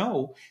didn't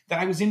know that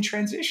I was in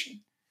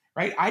transition,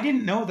 right? I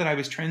didn't know that I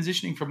was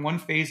transitioning from one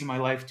phase of my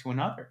life to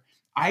another.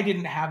 I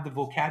didn't have the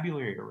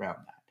vocabulary around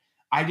that.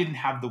 I didn't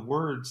have the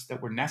words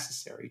that were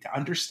necessary to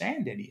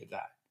understand any of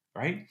that,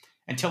 right?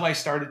 Until I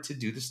started to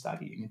do the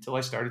studying, until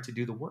I started to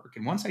do the work.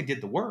 And once I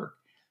did the work,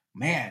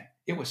 man,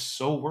 it was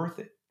so worth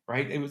it,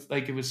 right? It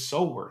was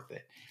so worth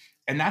it.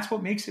 And that's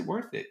what makes it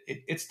worth it.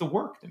 It's the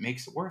work that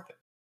makes it worth it.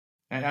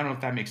 And I don't know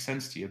if that makes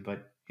sense to you,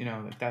 but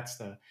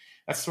that's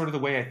sort of the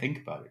way I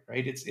think about it,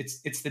 right?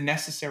 It's the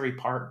necessary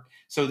part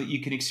so that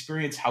you can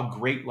experience how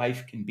great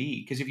life can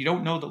be. Because if you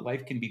don't know that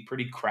life can be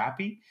pretty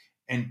crappy,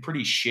 and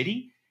pretty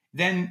shitty,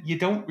 then you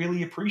don't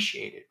really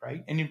appreciate it,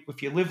 right? And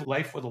if you live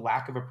life with a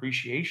lack of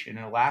appreciation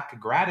and a lack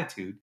of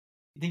gratitude,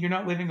 then you're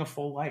not living a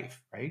full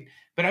life, right?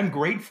 But I'm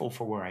grateful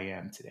for where I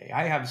am today.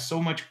 I have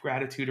so much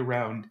gratitude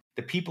around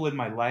the people in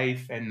my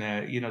life and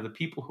the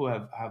people who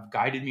have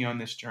guided me on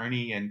this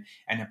journey and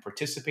have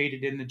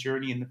participated in the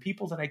journey, and the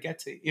people that I get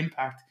to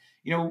impact.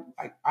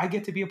 I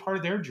get to be a part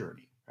of their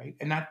journey, right?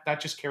 And that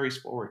just carries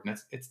forward. And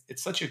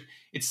it's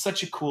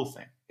such a cool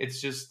thing.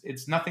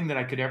 It's nothing that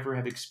I could ever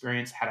have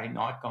experienced had I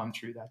not gone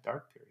through that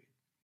dark period.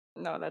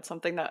 No, that's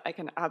something that I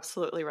can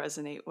absolutely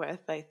resonate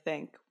with. I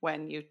think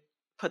when you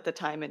put the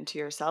time into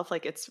yourself,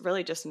 like it's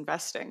really just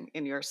investing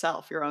in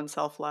yourself, your own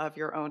self love,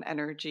 your own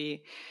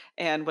energy,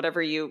 and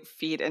whatever you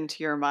feed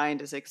into your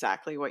mind is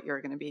exactly what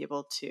you're going to be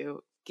able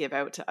to give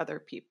out to other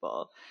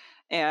people.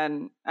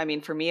 And I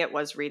mean, for me, it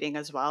was reading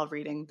as well,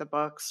 reading the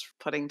books,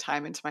 putting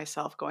time into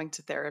myself, going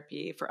to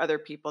therapy. For other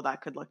people,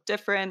 that could look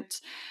different.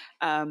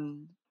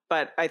 Um,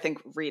 but I think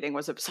reading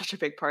was such a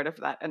big part of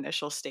that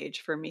initial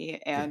stage for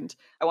me. Yeah. And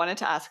I wanted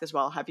to ask as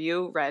well, have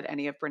you read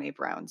any of Brene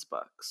Brown's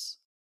books?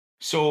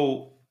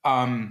 So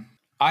I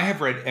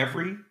have read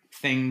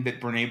everything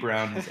that Brene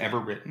Brown has ever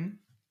written.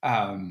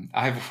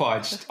 I've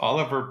watched all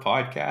of her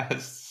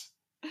podcasts.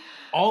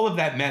 All of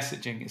that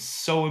messaging is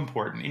so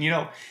important.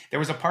 And there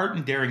was a part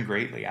in Daring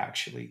Greatly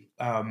actually,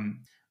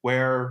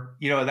 where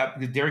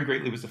that Daring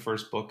Greatly was the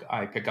first book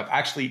I picked up.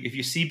 Actually, if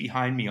you see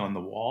behind me on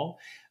the wall,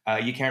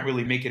 you can't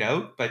really make it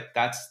out, but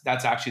that's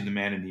actually the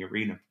Man in the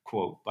Arena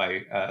quote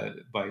by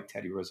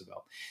Teddy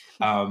Roosevelt.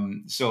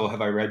 So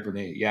have I read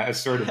Brene? Yeah,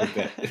 sort of a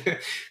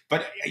bit.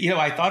 But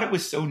I thought it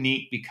was so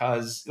neat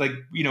because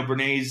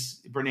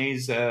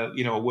Brene's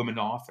a woman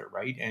author,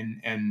 right?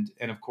 And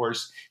of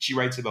course she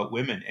writes about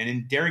women. And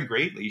in Daring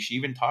Greatly, she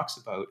even talks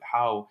about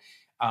how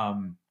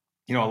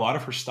a lot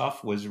of her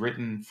stuff was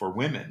written for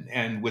women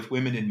and with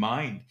women in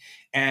mind,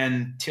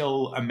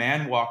 until a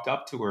man walked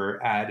up to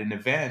her at an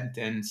event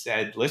and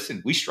said,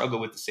 listen, we struggle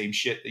with the same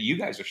shit that you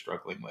guys are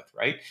struggling with,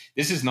 right?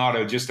 This is not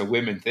just a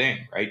women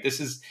thing, right? This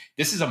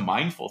is a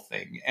mindful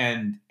thing.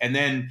 And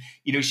then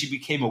she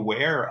became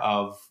aware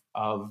of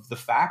the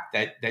fact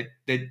that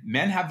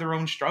men have their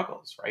own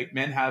struggles, right?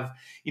 Men have,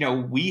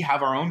 we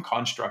have our own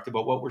construct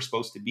about what we're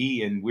supposed to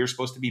be, and we're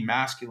supposed to be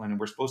masculine, and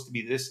we're supposed to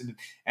be this,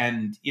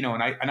 and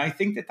I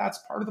think that that's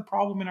part of the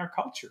problem in our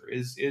culture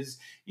is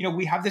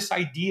we have this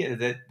idea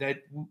that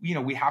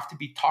we have to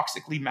be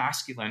toxically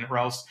masculine, or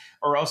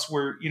else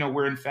we're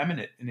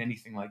effeminate and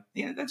anything like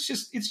it's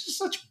just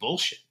such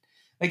bullshit.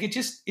 Like it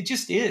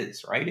just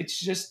is, right? It's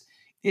just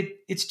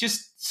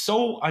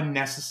so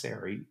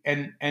unnecessary,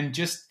 and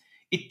just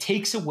it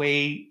takes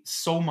away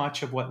so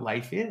much of what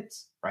life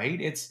is, right?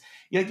 It's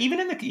like even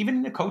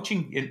in the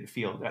coaching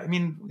field. I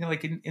mean,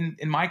 like in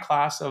my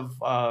class of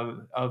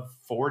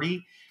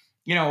 40,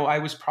 I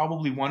was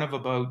probably one of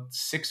about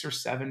 6 or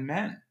 7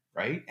 men,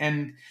 right?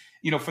 And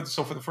for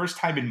the first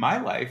time in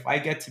my life, I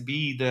get to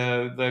be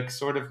the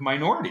sort of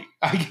minority.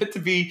 I get to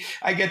be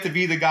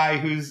the guy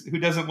who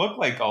doesn't look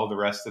like all the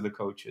rest of the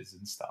coaches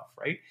and stuff,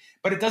 right?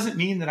 But it doesn't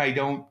mean that I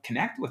don't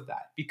connect with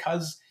that,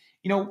 because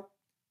you know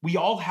we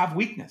all have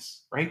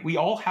weakness, right? We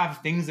all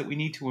have things that we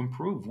need to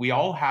improve. We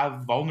all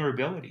have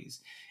vulnerabilities.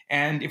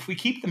 And if we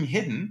keep them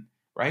hidden,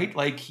 right?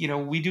 Like,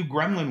 we do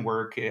gremlin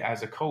work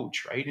as a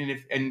coach, right?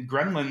 And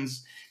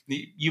gremlins,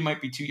 you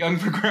might be too young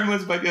for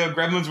gremlins, but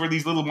gremlins were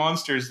these little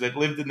monsters that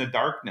lived in the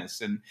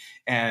darkness.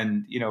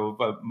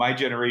 But my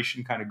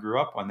generation kind of grew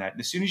up on that. And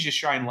as soon as you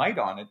shine light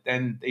on it,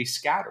 then they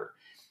scatter.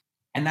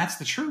 And that's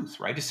the truth,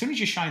 right? As soon as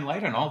you shine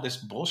light on all this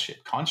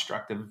bullshit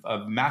construct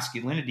of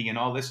masculinity and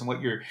all this, and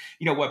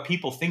what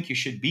people think you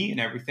should be and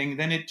everything,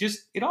 then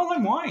it all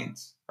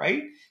unwinds,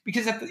 right?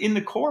 Because in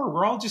the core,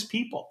 we're all just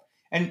people.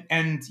 And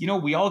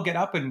we all get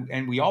up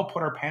and we all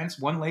put our pants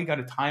one leg at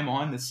a time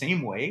on the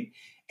same way.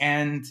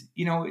 And,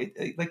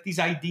 like these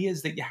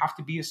ideas that you have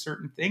to be a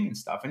certain thing and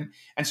stuff.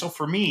 And so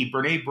for me,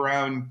 Brene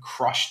Brown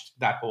crushed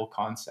that whole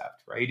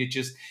concept, right?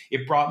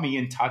 It brought me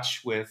in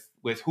touch with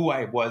who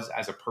I was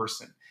as a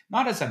person,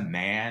 not as a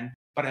man,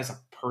 but as a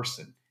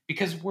person,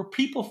 because we're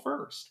people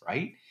first,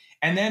 right?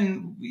 And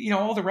then,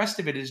 all the rest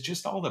of it is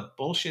just all the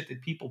bullshit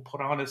that people put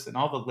on us and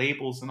all the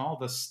labels and all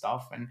this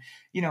stuff. And,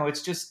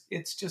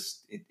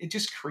 it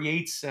just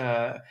creates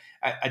a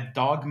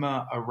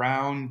dogma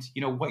around,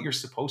 what you're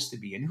supposed to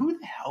be and who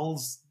the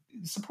hell's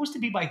supposed to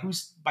be by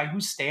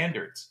whose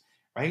standards.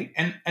 Right.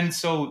 And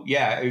so,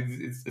 yeah,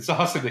 it's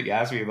awesome that you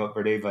asked me about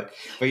Verde, but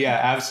yeah,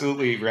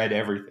 absolutely read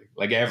everything,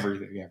 like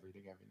everything.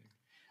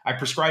 I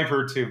prescribe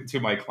her to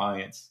my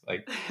clients.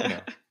 Like,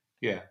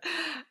 yeah,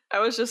 I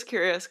was just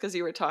curious because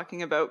you were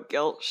talking about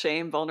guilt,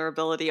 shame,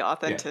 vulnerability, yeah,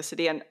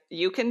 authenticity, and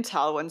you can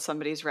tell when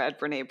somebody's read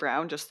Brene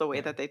Brown just the way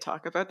yeah, that they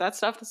talk about that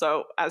stuff.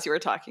 So as you were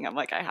talking, I'm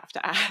like, I have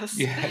to ask.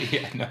 yeah,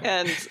 yeah, no,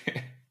 And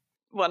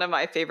one of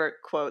my favorite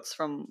quotes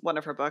from one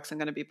of her books, I'm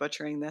going to be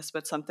butchering this,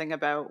 but something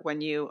about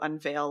when you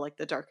unveil like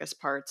the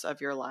darkest parts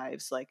of your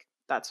lives, like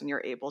that's when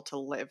you're able to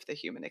live the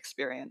human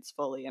experience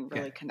fully and yeah,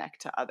 really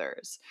connect to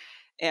others.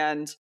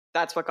 And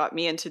that's what got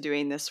me into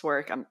doing this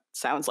work.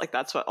 Sounds like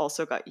that's what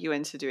also got you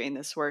into doing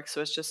this work.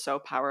 So it's just so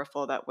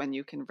powerful that when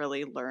you can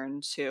really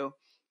learn to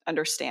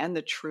understand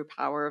the true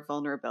power of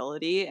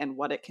vulnerability and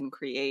what it can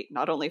create,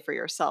 not only for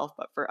yourself,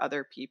 but for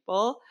other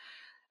people,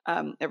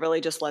 it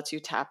really just lets you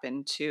tap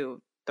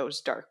into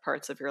those dark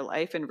parts of your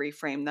life and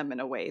reframe them in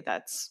a way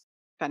that's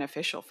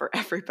beneficial for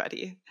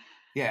everybody.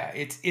 Yeah,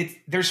 it's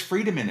there's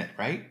freedom in it,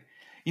 right?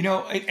 You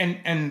know,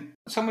 and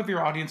some of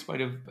your audience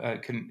might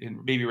have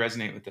can maybe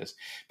resonate with this,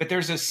 but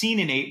there's a scene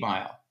in 8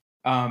 Mile,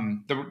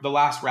 the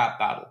last rap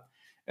battle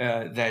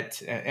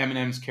that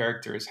Eminem's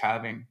character is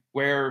having,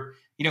 where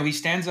he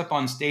stands up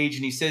on stage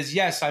and he says,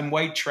 "Yes, I'm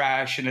white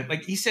trash," and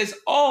like he says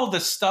all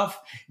the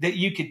stuff that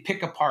you could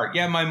pick apart.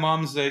 Yeah, my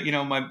mom's a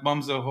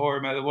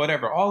whore,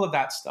 whatever, all of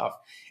that stuff,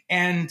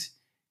 and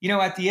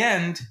at the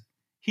end,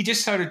 he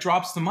just sort of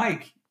drops the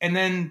mic, and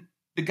then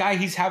the guy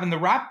he's having the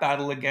rap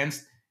battle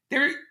against,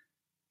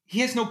 he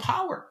has no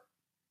power,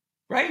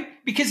 right?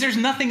 Because there's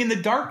nothing in the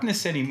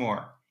darkness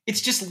anymore.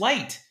 It's just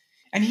light.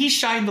 And he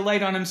shined the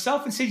light on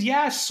himself and said,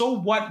 "Yeah, so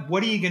what?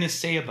 What are you going to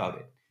say about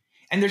it?"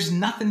 And there's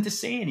nothing to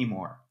say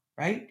anymore,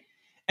 right?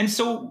 And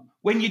so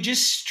when you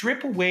just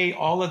strip away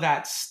all of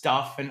that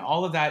stuff and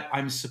all of that,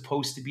 I'm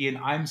supposed to be, and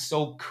I'm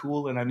so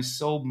cool, and I'm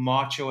so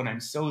macho, and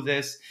I'm so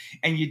this,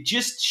 and you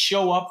just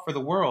show up for the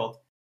world,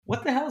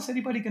 what the hell is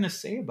anybody going to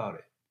say about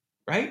it,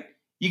 right?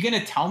 You going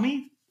to tell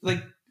me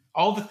like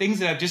all the things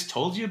that I've just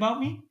told you about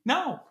me?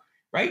 No,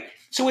 right?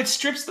 So it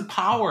strips the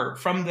power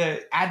from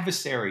the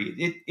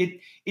adversary.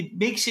 It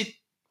makes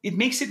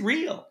it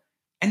real.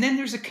 And then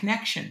there's a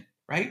connection,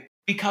 right?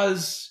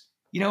 Because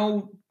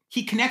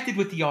he connected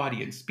with the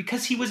audience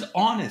because he was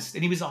honest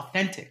and he was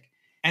authentic.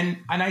 And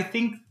I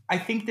think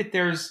that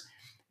there's,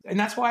 and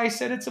that's why I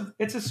said it's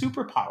a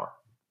superpower,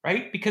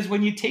 right? Because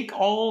when you take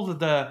all of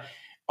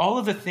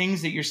the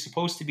things that you're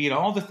supposed to be and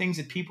all the things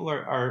that people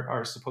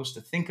are supposed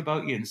to think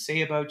about you and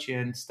say about you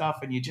and stuff,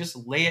 and you just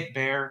lay it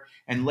bare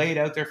and lay it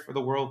out there for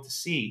the world to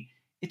see,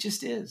 it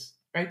just is,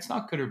 right? It's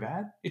not good or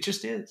bad. It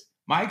just is.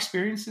 My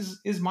experience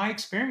is my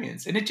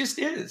experience, and it just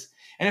is.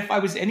 And if I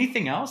was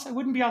anything else, I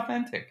wouldn't be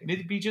authentic. And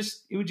it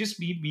would just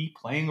be me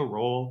playing a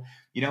role,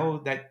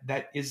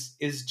 that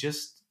is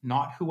just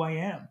not who I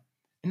am.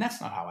 And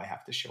that's not how I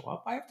have to show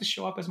up. I have to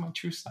show up as my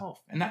true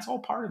self. And that's all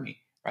part of me,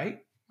 right?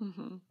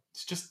 Mm-hmm.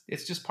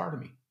 It's just part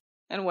of me.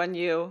 And when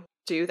you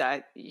do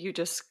that, you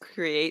just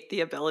create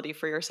the ability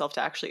for yourself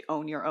to actually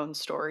own your own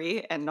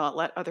story and not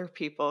let other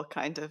people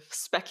kind of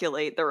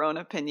speculate their own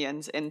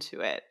opinions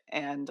into it.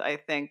 And I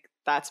think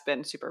that's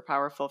been super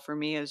powerful for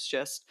me, is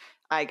just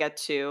I get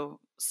to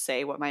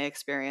say what my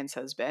experience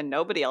has been.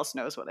 Nobody else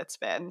knows what it's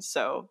been.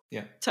 So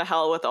Yeah. to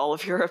hell with all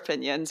of your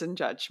opinions and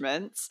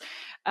judgments.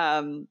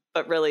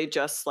 But really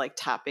just like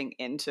tapping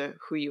into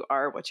who you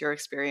are, what your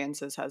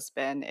experiences has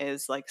been,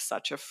 is like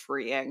such a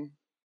freeing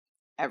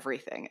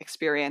everything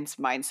experience,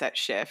 mindset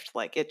shift.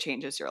 Like it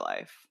changes your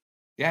life.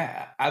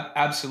 Yeah,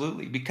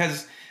 absolutely.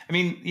 Because I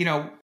mean,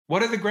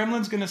 what are the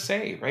gremlins going to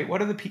say, right?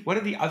 What are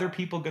the other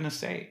people going to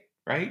say,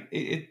 right?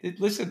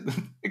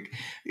 Listen,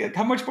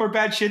 how much more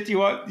bad shit do you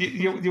want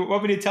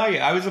me to tell you?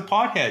 I was a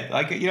pothead,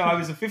 like I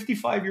was a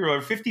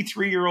 55-year-old,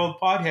 53-year-old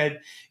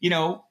pothead.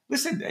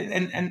 Listen,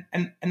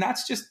 and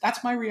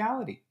that's my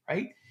reality,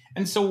 right?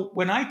 And so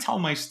when I tell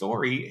my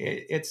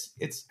story,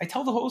 I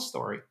tell the whole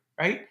story,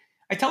 right?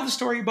 I tell the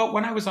story about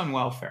when I was on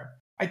welfare.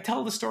 I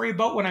tell the story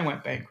about when I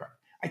went bankrupt.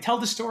 I tell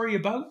the story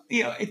about,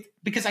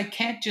 because I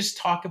can't just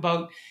talk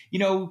about,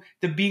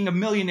 the being a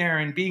millionaire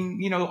and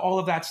being, all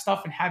of that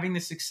stuff and having the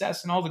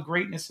success and all the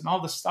greatness and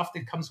all the stuff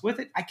that comes with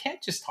it. I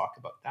can't just talk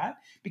about that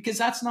because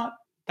that's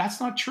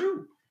not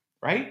true.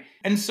 Right.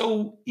 And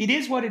so it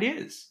is what it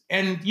is.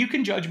 And you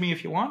can judge me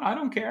if you want. I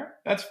don't care.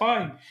 That's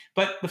fine.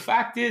 But the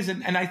fact is,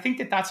 and I think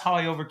that that's how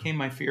I overcame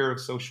my fear of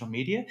social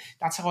media.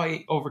 That's how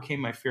I overcame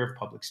my fear of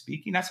public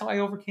speaking. That's how I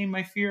overcame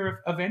my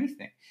fear of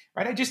anything.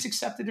 Right. I just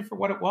accepted it for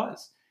what it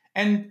was.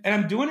 And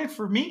I'm doing it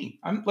for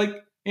me. I'm like,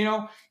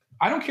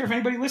 I don't care if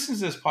anybody listens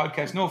to this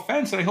podcast. No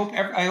offense. And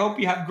I hope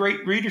you have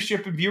great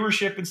readership and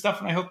viewership and stuff.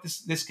 And I hope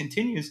this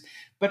continues.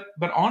 But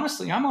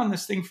honestly, I'm on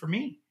this thing for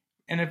me.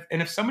 And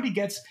if somebody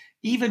gets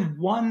even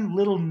one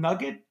little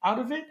nugget out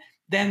of it,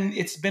 then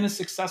it's been a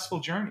successful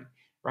journey,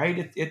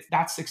 right?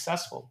 That's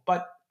successful.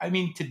 But I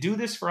mean, to do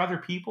this for other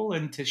people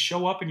and to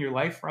show up in your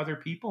life for other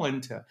people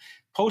and to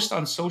post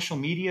on social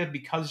media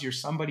because you're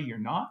somebody you're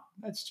not,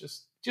 that's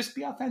just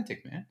be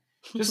authentic, man.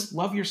 Just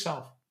love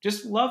yourself.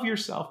 Just love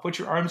yourself.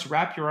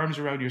 Wrap your arms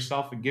around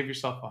yourself and give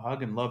yourself a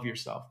hug and love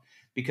yourself,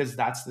 because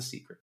that's the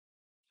secret.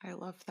 I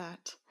love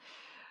that.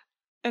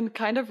 And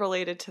kind of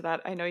related to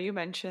that, I know you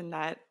mentioned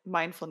that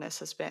mindfulness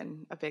has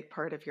been a big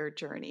part of your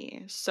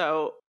journey.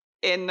 So,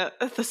 in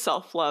the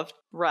self love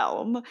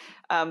realm,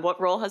 what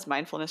role has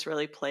mindfulness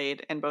really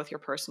played in both your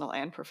personal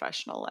and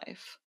professional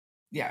life?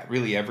 Yeah,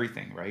 really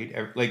everything, right?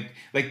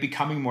 Like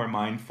becoming more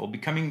mindful,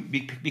 becoming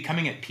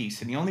at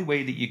peace. And the only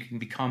way that you can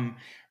become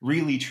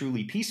really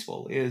truly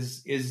peaceful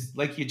is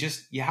like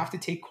you have to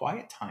take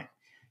quiet time.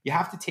 You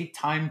have to take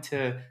time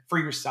for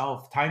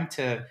yourself, time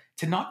to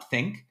not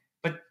think,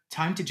 but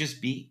time to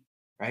just be.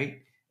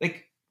 right?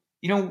 Like,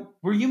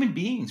 we're human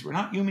beings. We're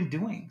not human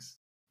doings,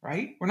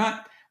 right? We're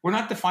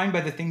not defined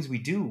by the things we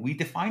do. We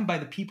defined by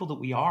the people that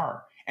we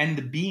are and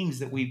the beings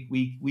that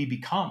we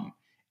become.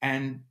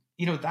 And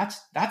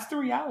that's the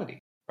reality,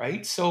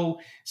 right? So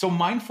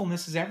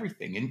mindfulness is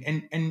everything.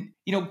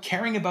 And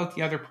caring about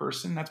the other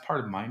person, that's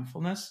part of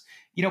mindfulness,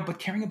 but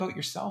caring about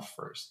yourself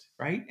first,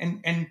 right?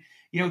 And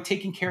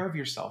taking care of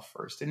yourself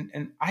first.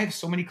 And I have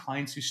so many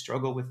clients who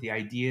struggle with the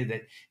idea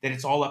that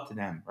it's all up to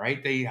them,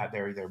 right? They have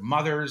their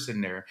mothers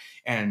and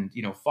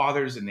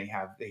fathers, and they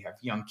have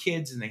young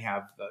kids, and they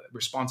have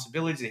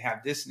responsibilities. They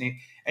have this,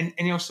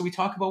 and so we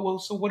talk about, well,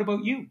 so what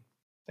about you?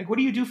 Like, what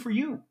do you do for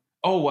you?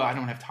 Oh, well, I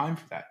don't have time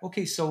for that.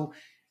 Okay, so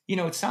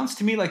it sounds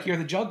to me like you're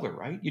the juggler,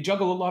 right? You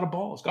juggle a lot of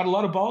balls. Got a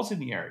lot of balls in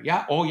the air.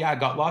 Yeah. Oh, yeah. I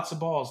got lots of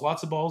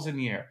balls in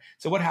the air.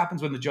 So what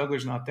happens when the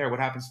juggler's not there? What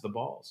happens to the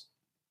balls?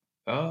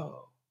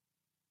 Oh,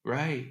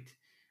 right.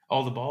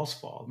 All the balls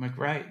fall. I'm like,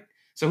 right.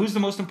 So who's the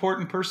most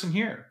important person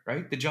here,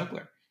 right? The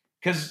juggler.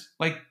 Because,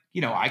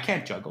 I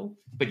can't juggle,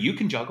 but you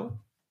can juggle,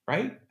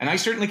 right? And I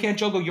certainly can't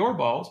juggle your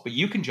balls, but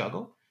you can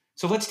juggle.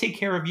 So let's take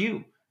care of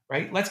you,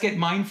 right? Let's get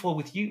mindful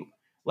with you.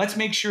 Let's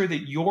make sure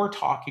that you're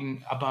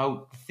talking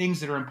about the things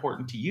that are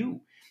important to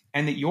you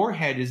and that your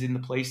head is in the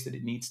place that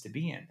it needs to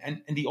be in.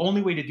 And the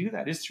only way to do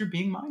that is through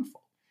being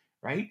mindful,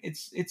 right?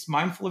 It's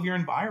mindful of your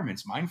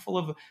environments,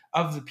 mindful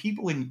of the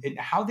people and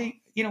how they,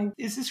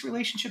 is this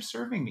relationship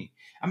serving me?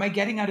 Am I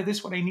getting out of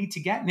this what I need to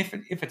get? And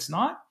if it's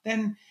not,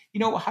 then,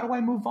 how do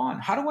I move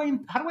on? How do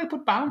I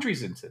put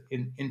boundaries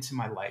into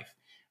my life?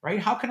 Right?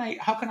 How can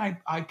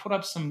I put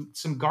up some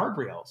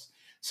guardrails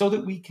so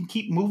that we can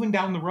keep moving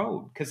down the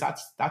road? Because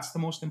that's the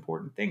most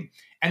important thing.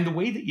 And the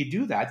way that you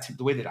do that,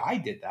 the way that I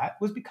did that,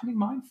 was becoming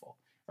mindful,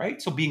 right?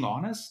 So being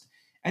honest,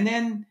 and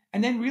then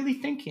really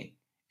thinking,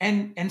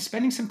 and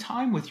spending some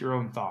time with your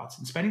own thoughts,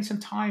 and spending some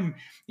time,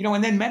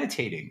 and then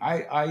meditating.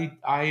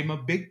 I'm a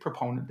big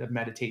proponent of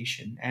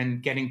meditation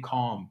and getting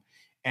calm.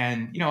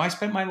 And I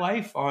spent my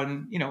life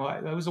on,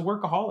 I was a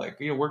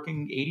workaholic,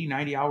 working 80,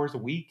 90 hours a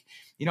week.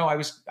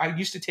 I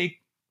used to take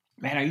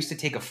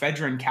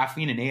ephedrine,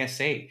 caffeine, and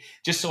ASA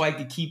just so I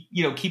could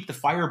keep the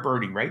fire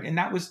burning, right? And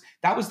that was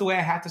the way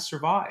I had to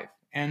survive.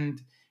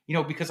 And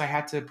because I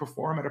had to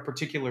perform at a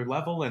particular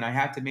level, and I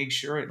had to make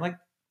sure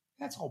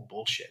that's all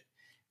bullshit,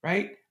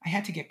 right? I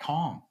had to get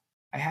calm.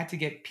 I had to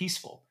get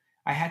peaceful.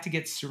 I had to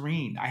get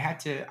serene. I had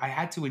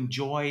to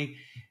enjoy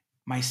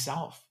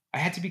myself. I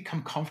had to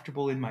become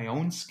comfortable in my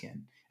own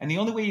skin. And the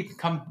only way you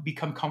can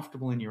become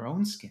comfortable in your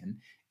own skin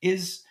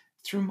is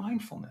through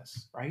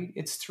mindfulness, right?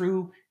 It's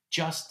through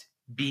just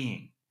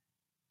being,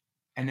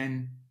 and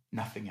then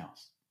nothing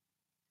else.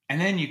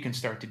 And then you can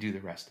start to do the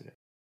rest of it.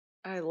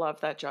 I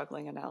love that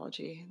juggling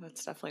analogy.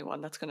 That's definitely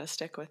one that's going to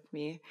stick with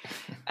me.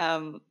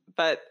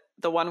 But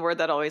the one word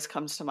that always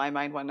comes to my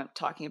mind when I'm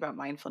talking about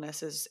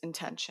mindfulness is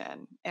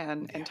intention.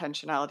 And Yeah.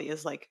 intentionality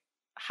is like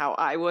how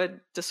I would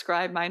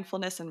describe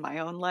mindfulness in my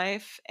own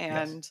life.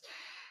 Yes. And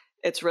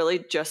it's really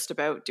just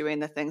about doing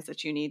the things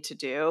that you need to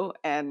do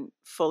and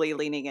fully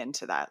leaning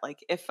into that.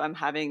 Like, if I'm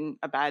having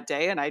a bad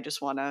day and I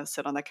just want to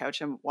sit on the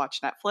couch and watch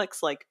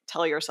Netflix, like,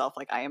 tell yourself,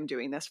 like, I am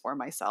doing this for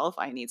myself.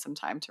 I need some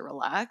time to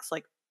relax.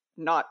 Like,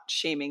 not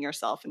shaming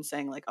yourself and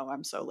saying, like, oh,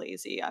 I'm so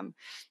lazy. I'm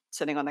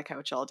sitting on the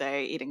couch all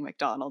day eating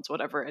McDonald's,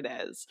 whatever it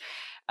is.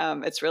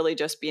 It's really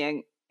just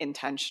being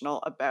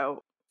intentional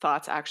about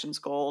thoughts, actions,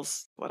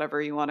 goals, whatever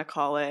you want to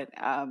call it.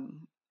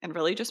 And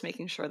really just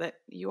making sure that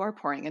you are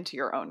pouring into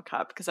your own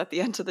cup, because at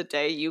the end of the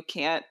day, you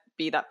can't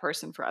be that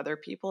person for other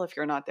people if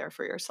you're not there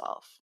for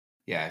yourself.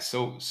 Yeah,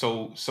 so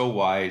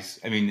wise.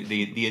 I mean,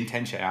 the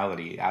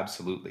intentionality,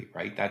 absolutely,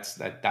 right? That's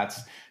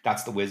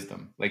the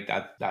wisdom. Like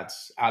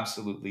that's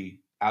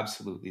absolutely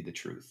the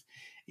truth.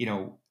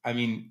 I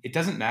mean, it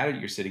doesn't matter that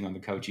you're sitting on the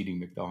couch eating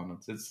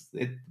McDonald's.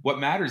 What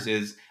matters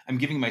is I'm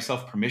giving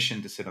myself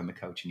permission to sit on the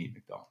couch and eat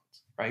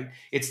McDonald's, right?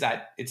 It's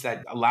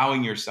that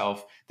allowing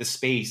yourself the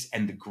space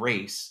and the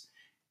grace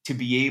to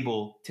be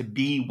able to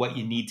be what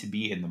you need to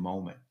be in the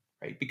moment,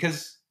 right?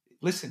 Because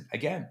listen,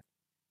 again,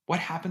 what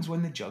happens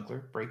when the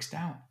juggler breaks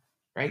down,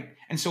 right?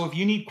 And so if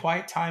you need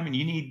quiet time, and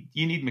you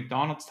need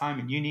McDonald's time,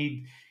 and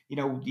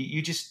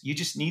you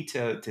just need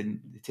to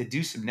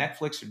do some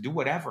Netflix or do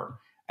whatever.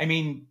 I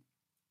mean,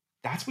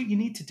 that's what you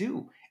need to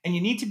do. And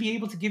you need to be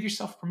able to give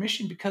yourself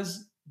permission,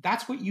 because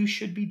that's what you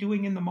should be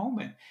doing in the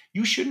moment.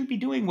 You shouldn't be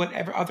doing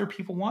whatever other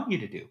people want you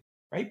to do,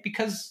 right?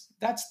 Because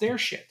that's their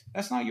shit.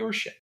 That's not your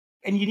shit.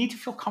 And you need to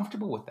feel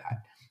comfortable with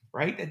that,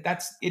 right?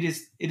 It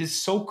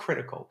is so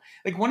critical.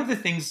 Like, one of the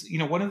things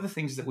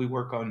that we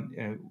work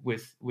on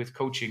with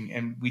coaching,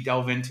 and we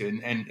delve into,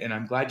 and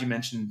I'm glad you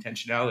mentioned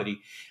intentionality.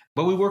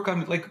 But we work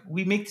on, like,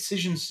 we make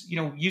decisions,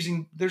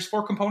 using, there's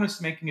four components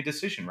to making a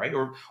decision, right?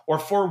 Or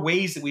four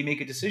ways that we make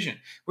a decision.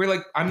 We're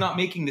like, I'm not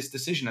making this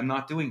decision, I'm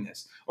not doing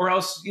this. Or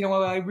else,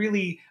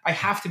 I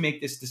have to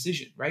make this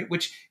decision, right?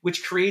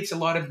 Which creates a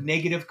lot of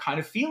negative kind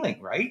of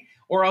feeling, right?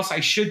 Or else I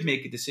should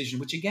make a decision,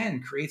 which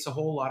again creates a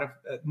whole lot of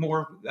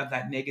more of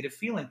that negative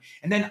feeling.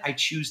 And then I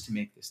choose to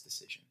make this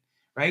decision,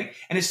 right?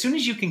 And as soon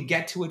as you can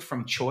get to it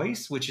from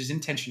choice, which is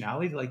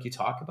intentionality, like you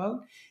talk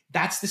about,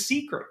 that's the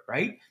secret,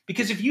 right?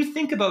 Because if you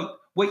think about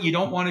what you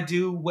don't want to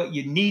do, what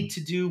you need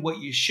to do, what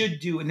you should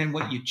do, and then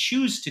what you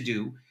choose to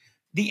do,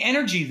 the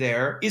energy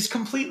there is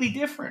completely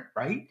different,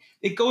 right?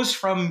 It goes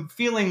from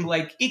feeling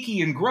like icky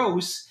and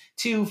gross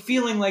to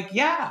feeling like,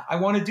 yeah, I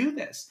want to do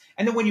this.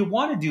 And then when you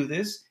want to do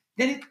this,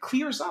 then it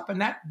clears up.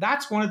 And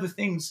that's one of the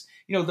things,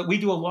 that we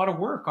do a lot of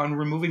work on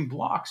removing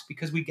blocks,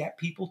 because we get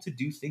people to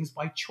do things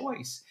by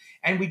choice.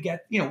 And we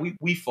get,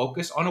 we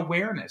focus on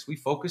awareness. We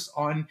focus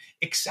on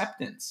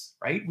acceptance,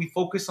 right? We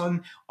focus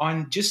on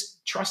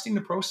just trusting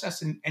the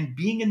process and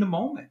being in the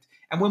moment.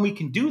 And when we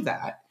can do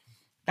that,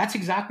 that's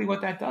exactly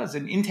what that does.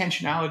 And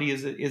intentionality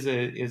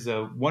is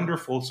a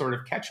wonderful sort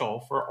of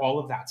catch-all for all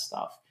of that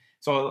stuff.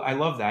 So I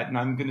love that, and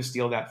I'm going to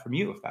steal that from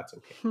you if that's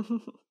okay.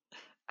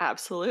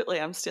 Absolutely.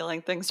 I'm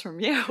stealing things from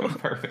you.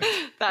 Perfect.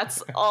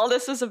 That's all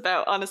this is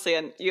about, honestly.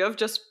 And you have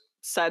just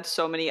said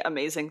so many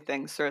amazing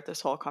things throughout this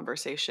whole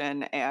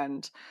conversation.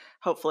 And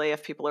hopefully,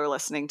 if people are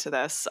listening to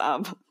this,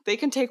 they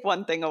can take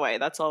one thing away.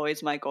 That's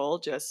always my goal.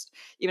 Just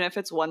even if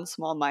it's one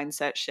small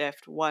mindset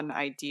shift, one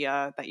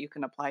idea that you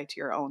can apply to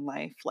your own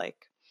life,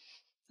 like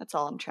that's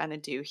all I'm trying to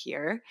do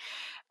here.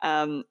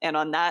 And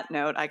on that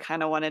note, I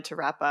kind of wanted to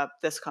wrap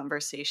up this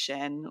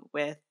conversation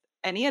with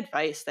any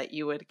advice that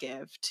you would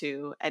give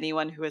to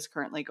anyone who is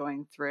currently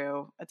going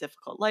through a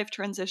difficult life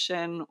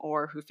transition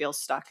or who feels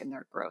stuck in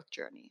their growth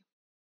journey.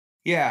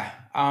 Yeah.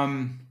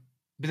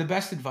 But the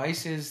best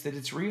advice is that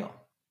it's real,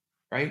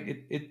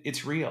 right?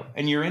 It's real,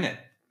 and you're in it.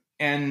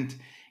 And,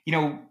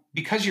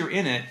 because you're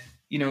in it,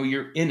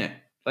 you're in it.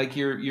 Like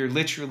you're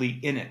literally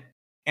in it.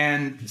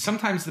 And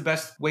sometimes the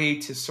best way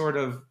to sort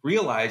of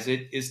realize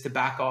it is to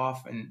back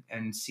off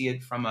and see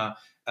it from a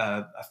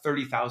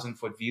 30,000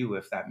 foot view,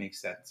 if that makes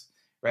sense,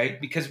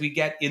 right? Because we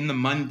get in the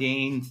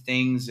mundane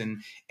things,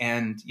 and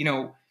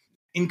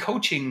in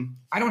coaching,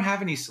 I don't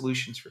have any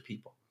solutions for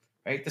people,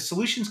 right? The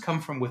solutions come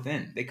from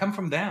within. They come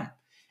from them.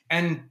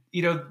 And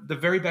the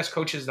very best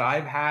coaches that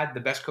I've had, the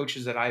best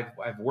coaches that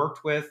I've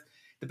worked with,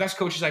 the best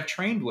coaches I've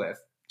trained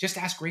with, just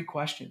ask great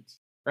questions,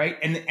 right?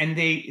 And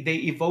they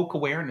evoke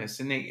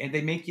awareness, and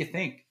they make you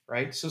think,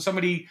 right? So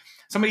somebody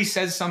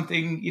says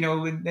something,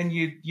 and then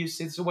you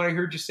say, so what I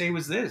heard you say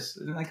was this,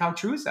 and like, how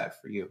true is that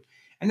for you?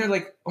 And they're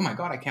like, oh my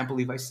God, I can't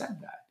believe I said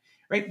that,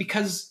 right?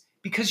 Because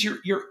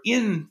you're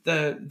in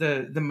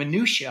the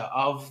minutia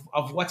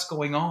of what's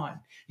going on.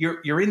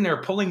 You're in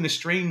there pulling the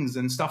strings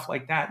and stuff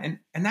like that,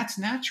 and that's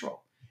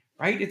natural,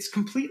 right? It's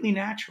completely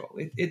natural.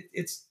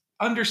 It's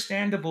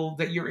understandable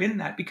that you're in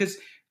that, because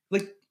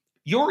like,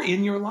 you're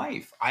in your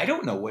life. I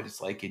don't know what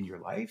it's like in your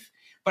life,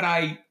 but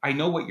I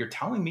know what you're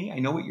telling me. I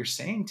know what you're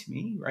saying to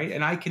me, right?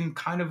 And I can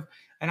kind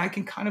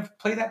of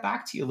play that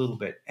back to you a little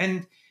bit.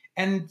 And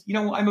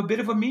I'm a bit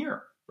of a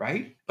mirror,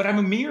 right? But I'm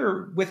a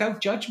mirror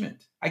without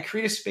judgment. I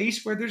create a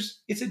space where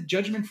it's a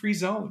judgment-free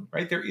zone,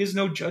 right? There is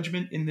no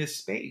judgment in this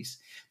space,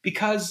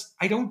 because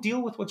I don't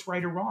deal with what's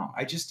right or wrong.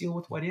 I just deal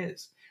with what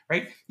is.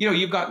 Right?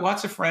 You've got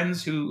lots of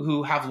friends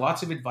who have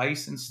lots of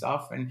advice and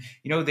stuff, and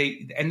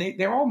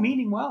they're all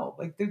meaning well.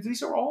 Like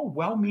these are all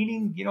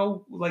well-meaning,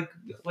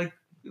 like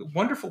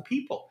wonderful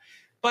people,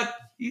 but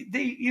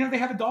they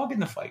have a dog in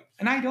the fight,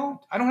 and I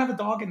don't have a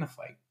dog in the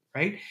fight,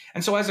 right?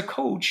 And so as a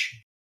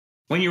coach,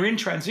 when you're in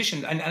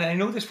transition, and I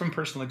know this from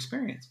personal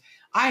experience,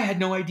 I had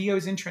no idea I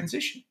was in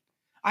transition.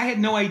 I had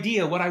no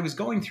idea what I was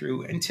going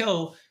through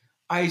until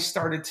I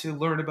started to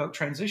learn about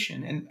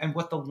transition and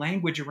what the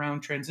language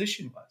around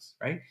transition was,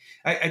 right?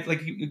 I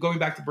like going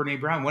back to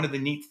Brene Brown. One of the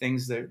neat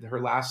things that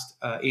her last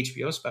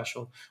HBO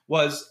special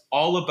was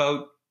all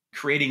about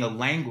creating a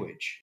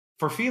language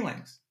for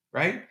feelings,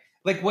 right?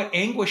 Like what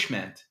anguish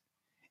meant.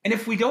 And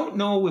if we don't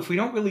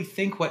really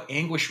think what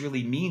anguish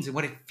really means and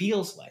what it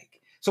feels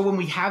like. So when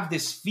we have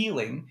this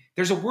feeling,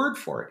 there's a word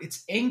for it.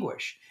 It's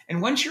anguish.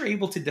 And once you're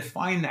able to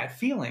define that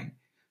feeling,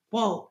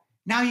 well,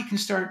 now you can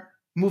start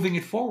moving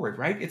it forward,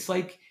 right? It's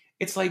like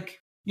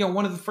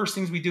one of the first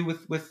things we do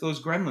with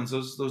those gremlins,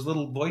 those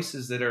little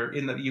voices that are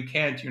in the you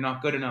can't, you're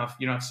not good enough,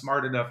 you're not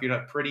smart enough, you're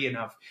not pretty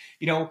enough,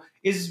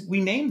 is we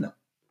name them,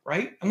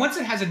 right? And once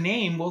it has a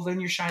name, well, then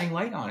you're shining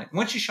light on it. And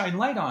once you shine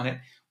light on it,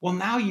 well,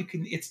 now you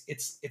can. It's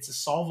a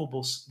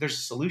solvable. There's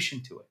a solution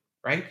to it,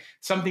 right?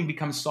 Something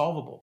becomes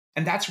solvable,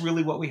 and that's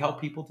really what we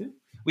help people do.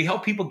 We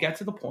help people get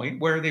to the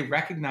point where they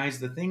recognize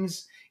the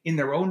things in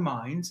their own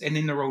minds and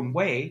in their own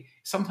way.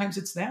 Sometimes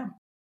it's them.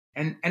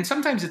 And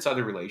sometimes it's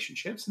other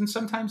relationships, and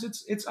sometimes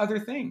it's other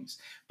things.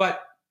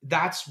 But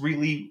that's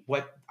really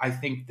what I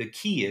think the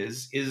key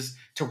is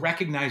to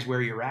recognize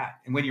where you're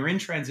at. And when you're in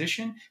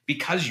transition,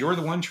 because you're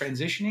the one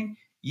transitioning,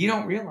 you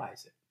don't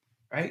realize it,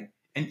 right?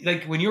 And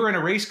like when you're in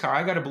a race car,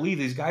 I got to believe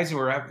these guys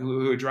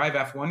who drive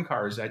F1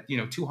 cars at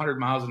 200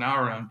 miles an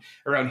hour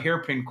around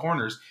hairpin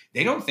corners,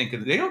 they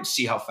don't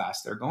see how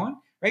fast they're going,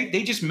 right?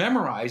 They just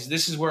memorize,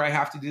 this is where I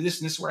have to do this,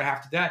 and this is where I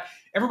have to do that.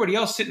 Everybody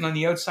else sitting on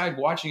the outside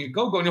watching it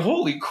going,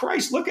 holy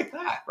Christ, look at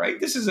that, right?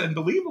 This is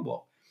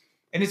unbelievable.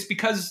 And it's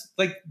because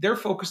like they're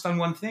focused on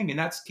one thing, and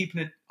that's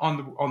keeping it on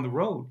the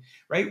road,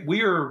 right?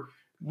 We're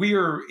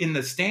we're in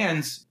the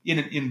stands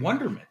in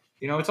wonderment.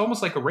 It's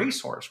almost like a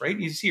racehorse, right?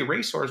 You see a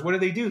racehorse, what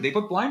do? They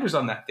put blinders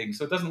on that thing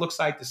so it doesn't look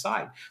side to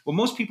side. Well,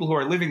 most people who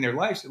are living their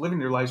lives, they're living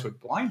their lives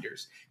with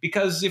blinders,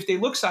 because if they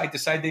look side to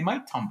side, they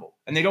might tumble,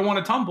 and they don't want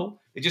to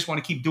tumble. They just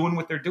want to keep doing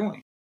what they're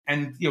doing.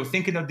 And,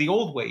 thinking of the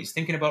old ways,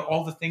 thinking about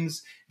all the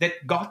things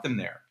that got them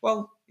there.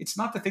 Well, it's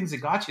not the things that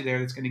got you there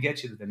that's going to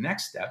get you to the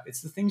next step.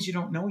 It's the things you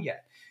don't know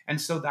yet.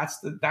 And so that's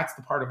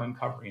the part of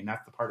uncovering, and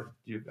that's the part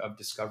of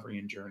discovery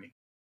and journey.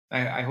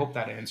 I hope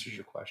that answers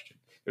your question.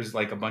 There's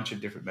like a bunch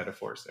of different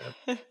metaphors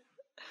there.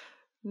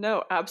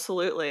 No,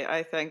 absolutely.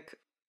 I think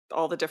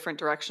all the different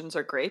directions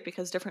are great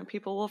because different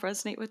people will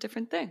resonate with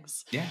different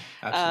things. Yeah,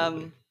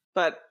 absolutely.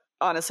 But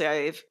honestly,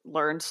 I've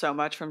learned so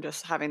much from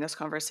just having this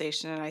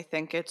conversation, and I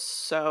think it's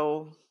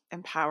so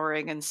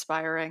empowering,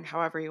 inspiring,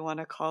 however you want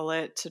to call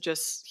it, to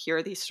just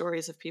hear these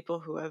stories of people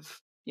who have,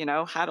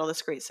 had all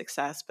this great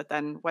success, but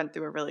then went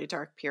through a really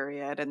dark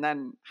period, and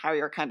then how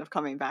you're kind of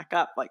coming back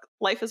up. Like,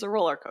 life is a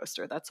roller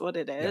coaster. That's what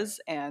it is.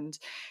 Yeah. And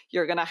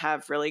you're going to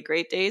have really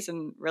great days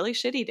and really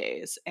shitty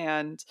days.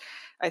 And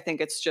I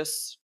think it's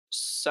just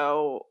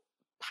so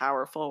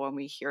powerful when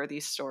we hear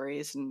these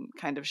stories and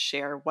kind of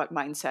share what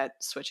mindset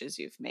switches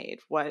you've made,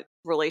 what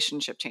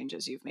relationship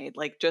changes you've made.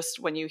 Like, just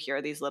when you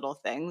hear these little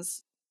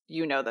things,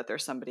 that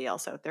there's somebody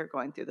else out there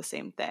going through the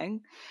same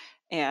thing.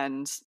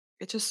 And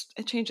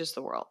it changes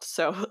the world.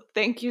 So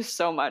thank you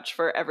so much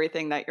for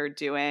everything that you're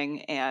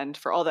doing and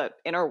for all the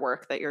inner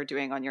work that you're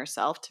doing on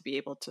yourself to be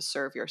able to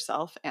serve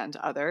yourself and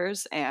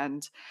others.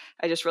 And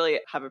I just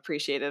really have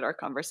appreciated our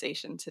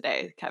conversation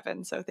today,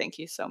 Kevin. So thank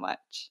you so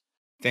much.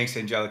 Thanks,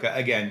 Angelica.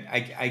 Again,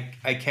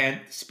 I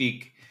can't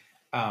speak.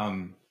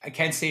 I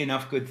can't say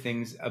enough good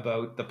things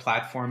about the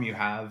platform you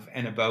have,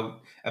 and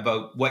about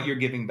what you're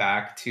giving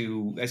back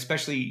to,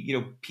 especially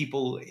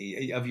people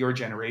of your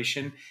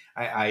generation.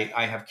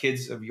 I have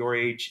kids of your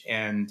age,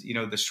 and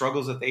the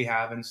struggles that they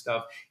have and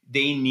stuff.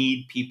 They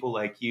need people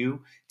like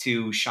you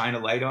to shine a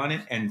light on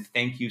it. And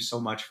thank you so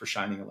much for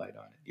shining a light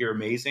on it. You're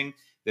amazing.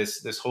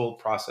 This whole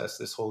process,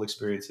 this whole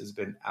experience has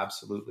been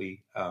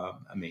absolutely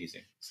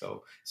amazing.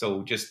 So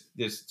just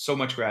there's so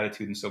much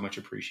gratitude and so much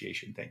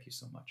appreciation. Thank you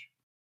so much.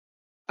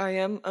 I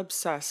am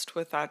obsessed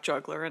with that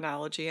juggler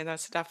analogy, and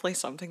that's definitely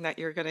something that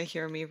you're going to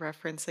hear me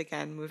reference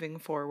again moving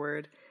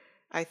forward.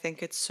 I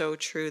think it's so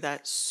true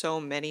that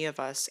so many of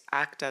us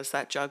act as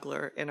that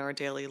juggler in our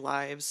daily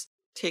lives,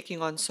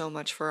 taking on so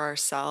much for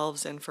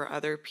ourselves and for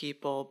other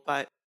people,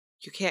 but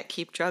you can't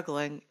keep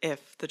juggling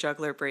if the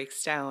juggler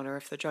breaks down, or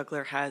if the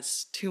juggler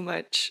has too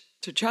much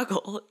to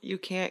juggle. You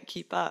can't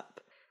keep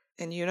up.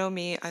 And you know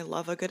me, I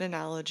love a good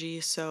analogy,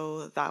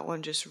 so that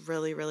one just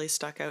really, really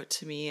stuck out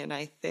to me, and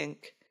I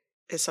think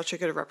is such a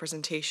good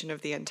representation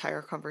of the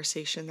entire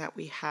conversation that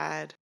we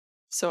had.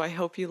 So I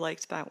hope you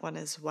liked that one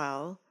as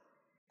well.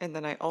 And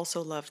then I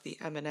also loved the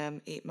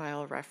Eminem 8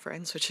 Mile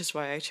reference, which is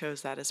why I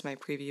chose that as my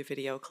preview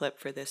video clip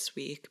for this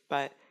week.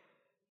 But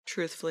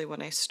truthfully,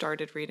 when I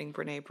started reading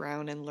Brené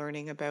Brown and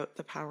learning about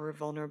the power of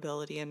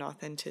vulnerability and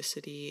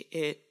authenticity,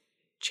 it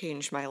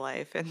changed my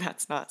life, and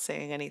that's not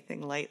saying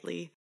anything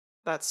lightly.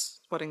 That's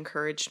what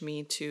encouraged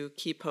me to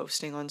keep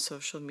posting on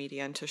social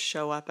media and to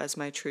show up as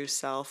my true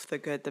self, the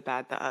good, the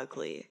bad, the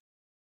ugly.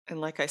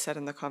 And like I said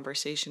in the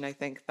conversation, I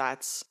think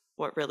that's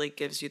what really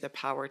gives you the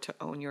power to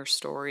own your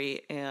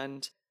story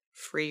and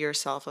free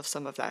yourself of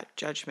some of that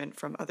judgment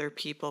from other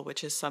people,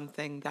 which is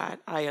something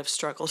that I have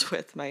struggled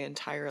with my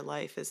entire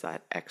life, is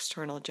that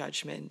external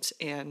judgment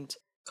and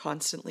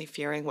constantly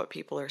fearing what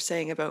people are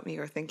saying about me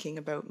or thinking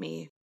about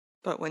me.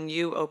 But when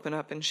you open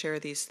up and share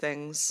these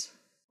things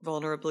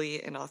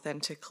vulnerably and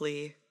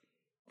authentically,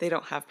 they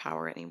don't have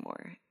power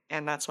anymore.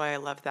 And that's why I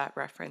love that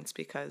reference,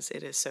 because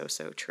it is so,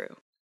 so true.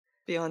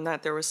 Beyond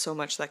that, there was so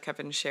much that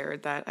Kevin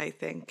shared that I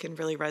think can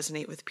really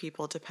resonate with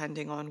people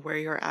depending on where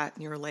you're at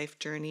in your life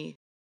journey.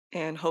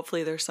 And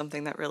hopefully there's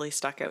something that really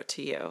stuck out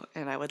to you.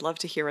 And I would love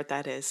to hear what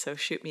that is. So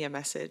shoot me a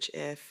message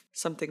if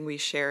something we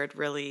shared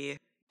really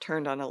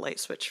turned on a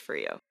light switch for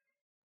you.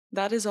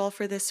 That is all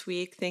for this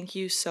week. Thank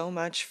you so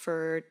much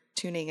for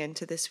tuning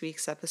into this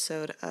week's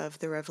episode of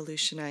The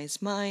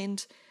Revolutionized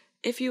Mind.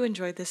 If you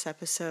enjoyed this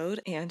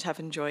episode and have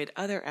enjoyed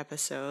other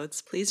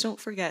episodes, please don't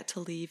forget to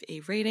leave a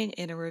rating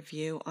and a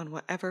review on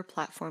whatever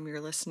platform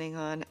you're listening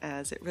on,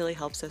 as it really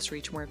helps us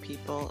reach more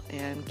people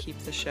and keep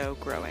the show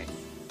growing.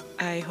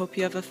 I hope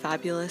you have a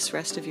fabulous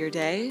rest of your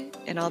day,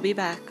 and I'll be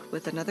back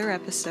with another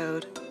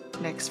episode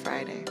next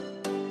Friday.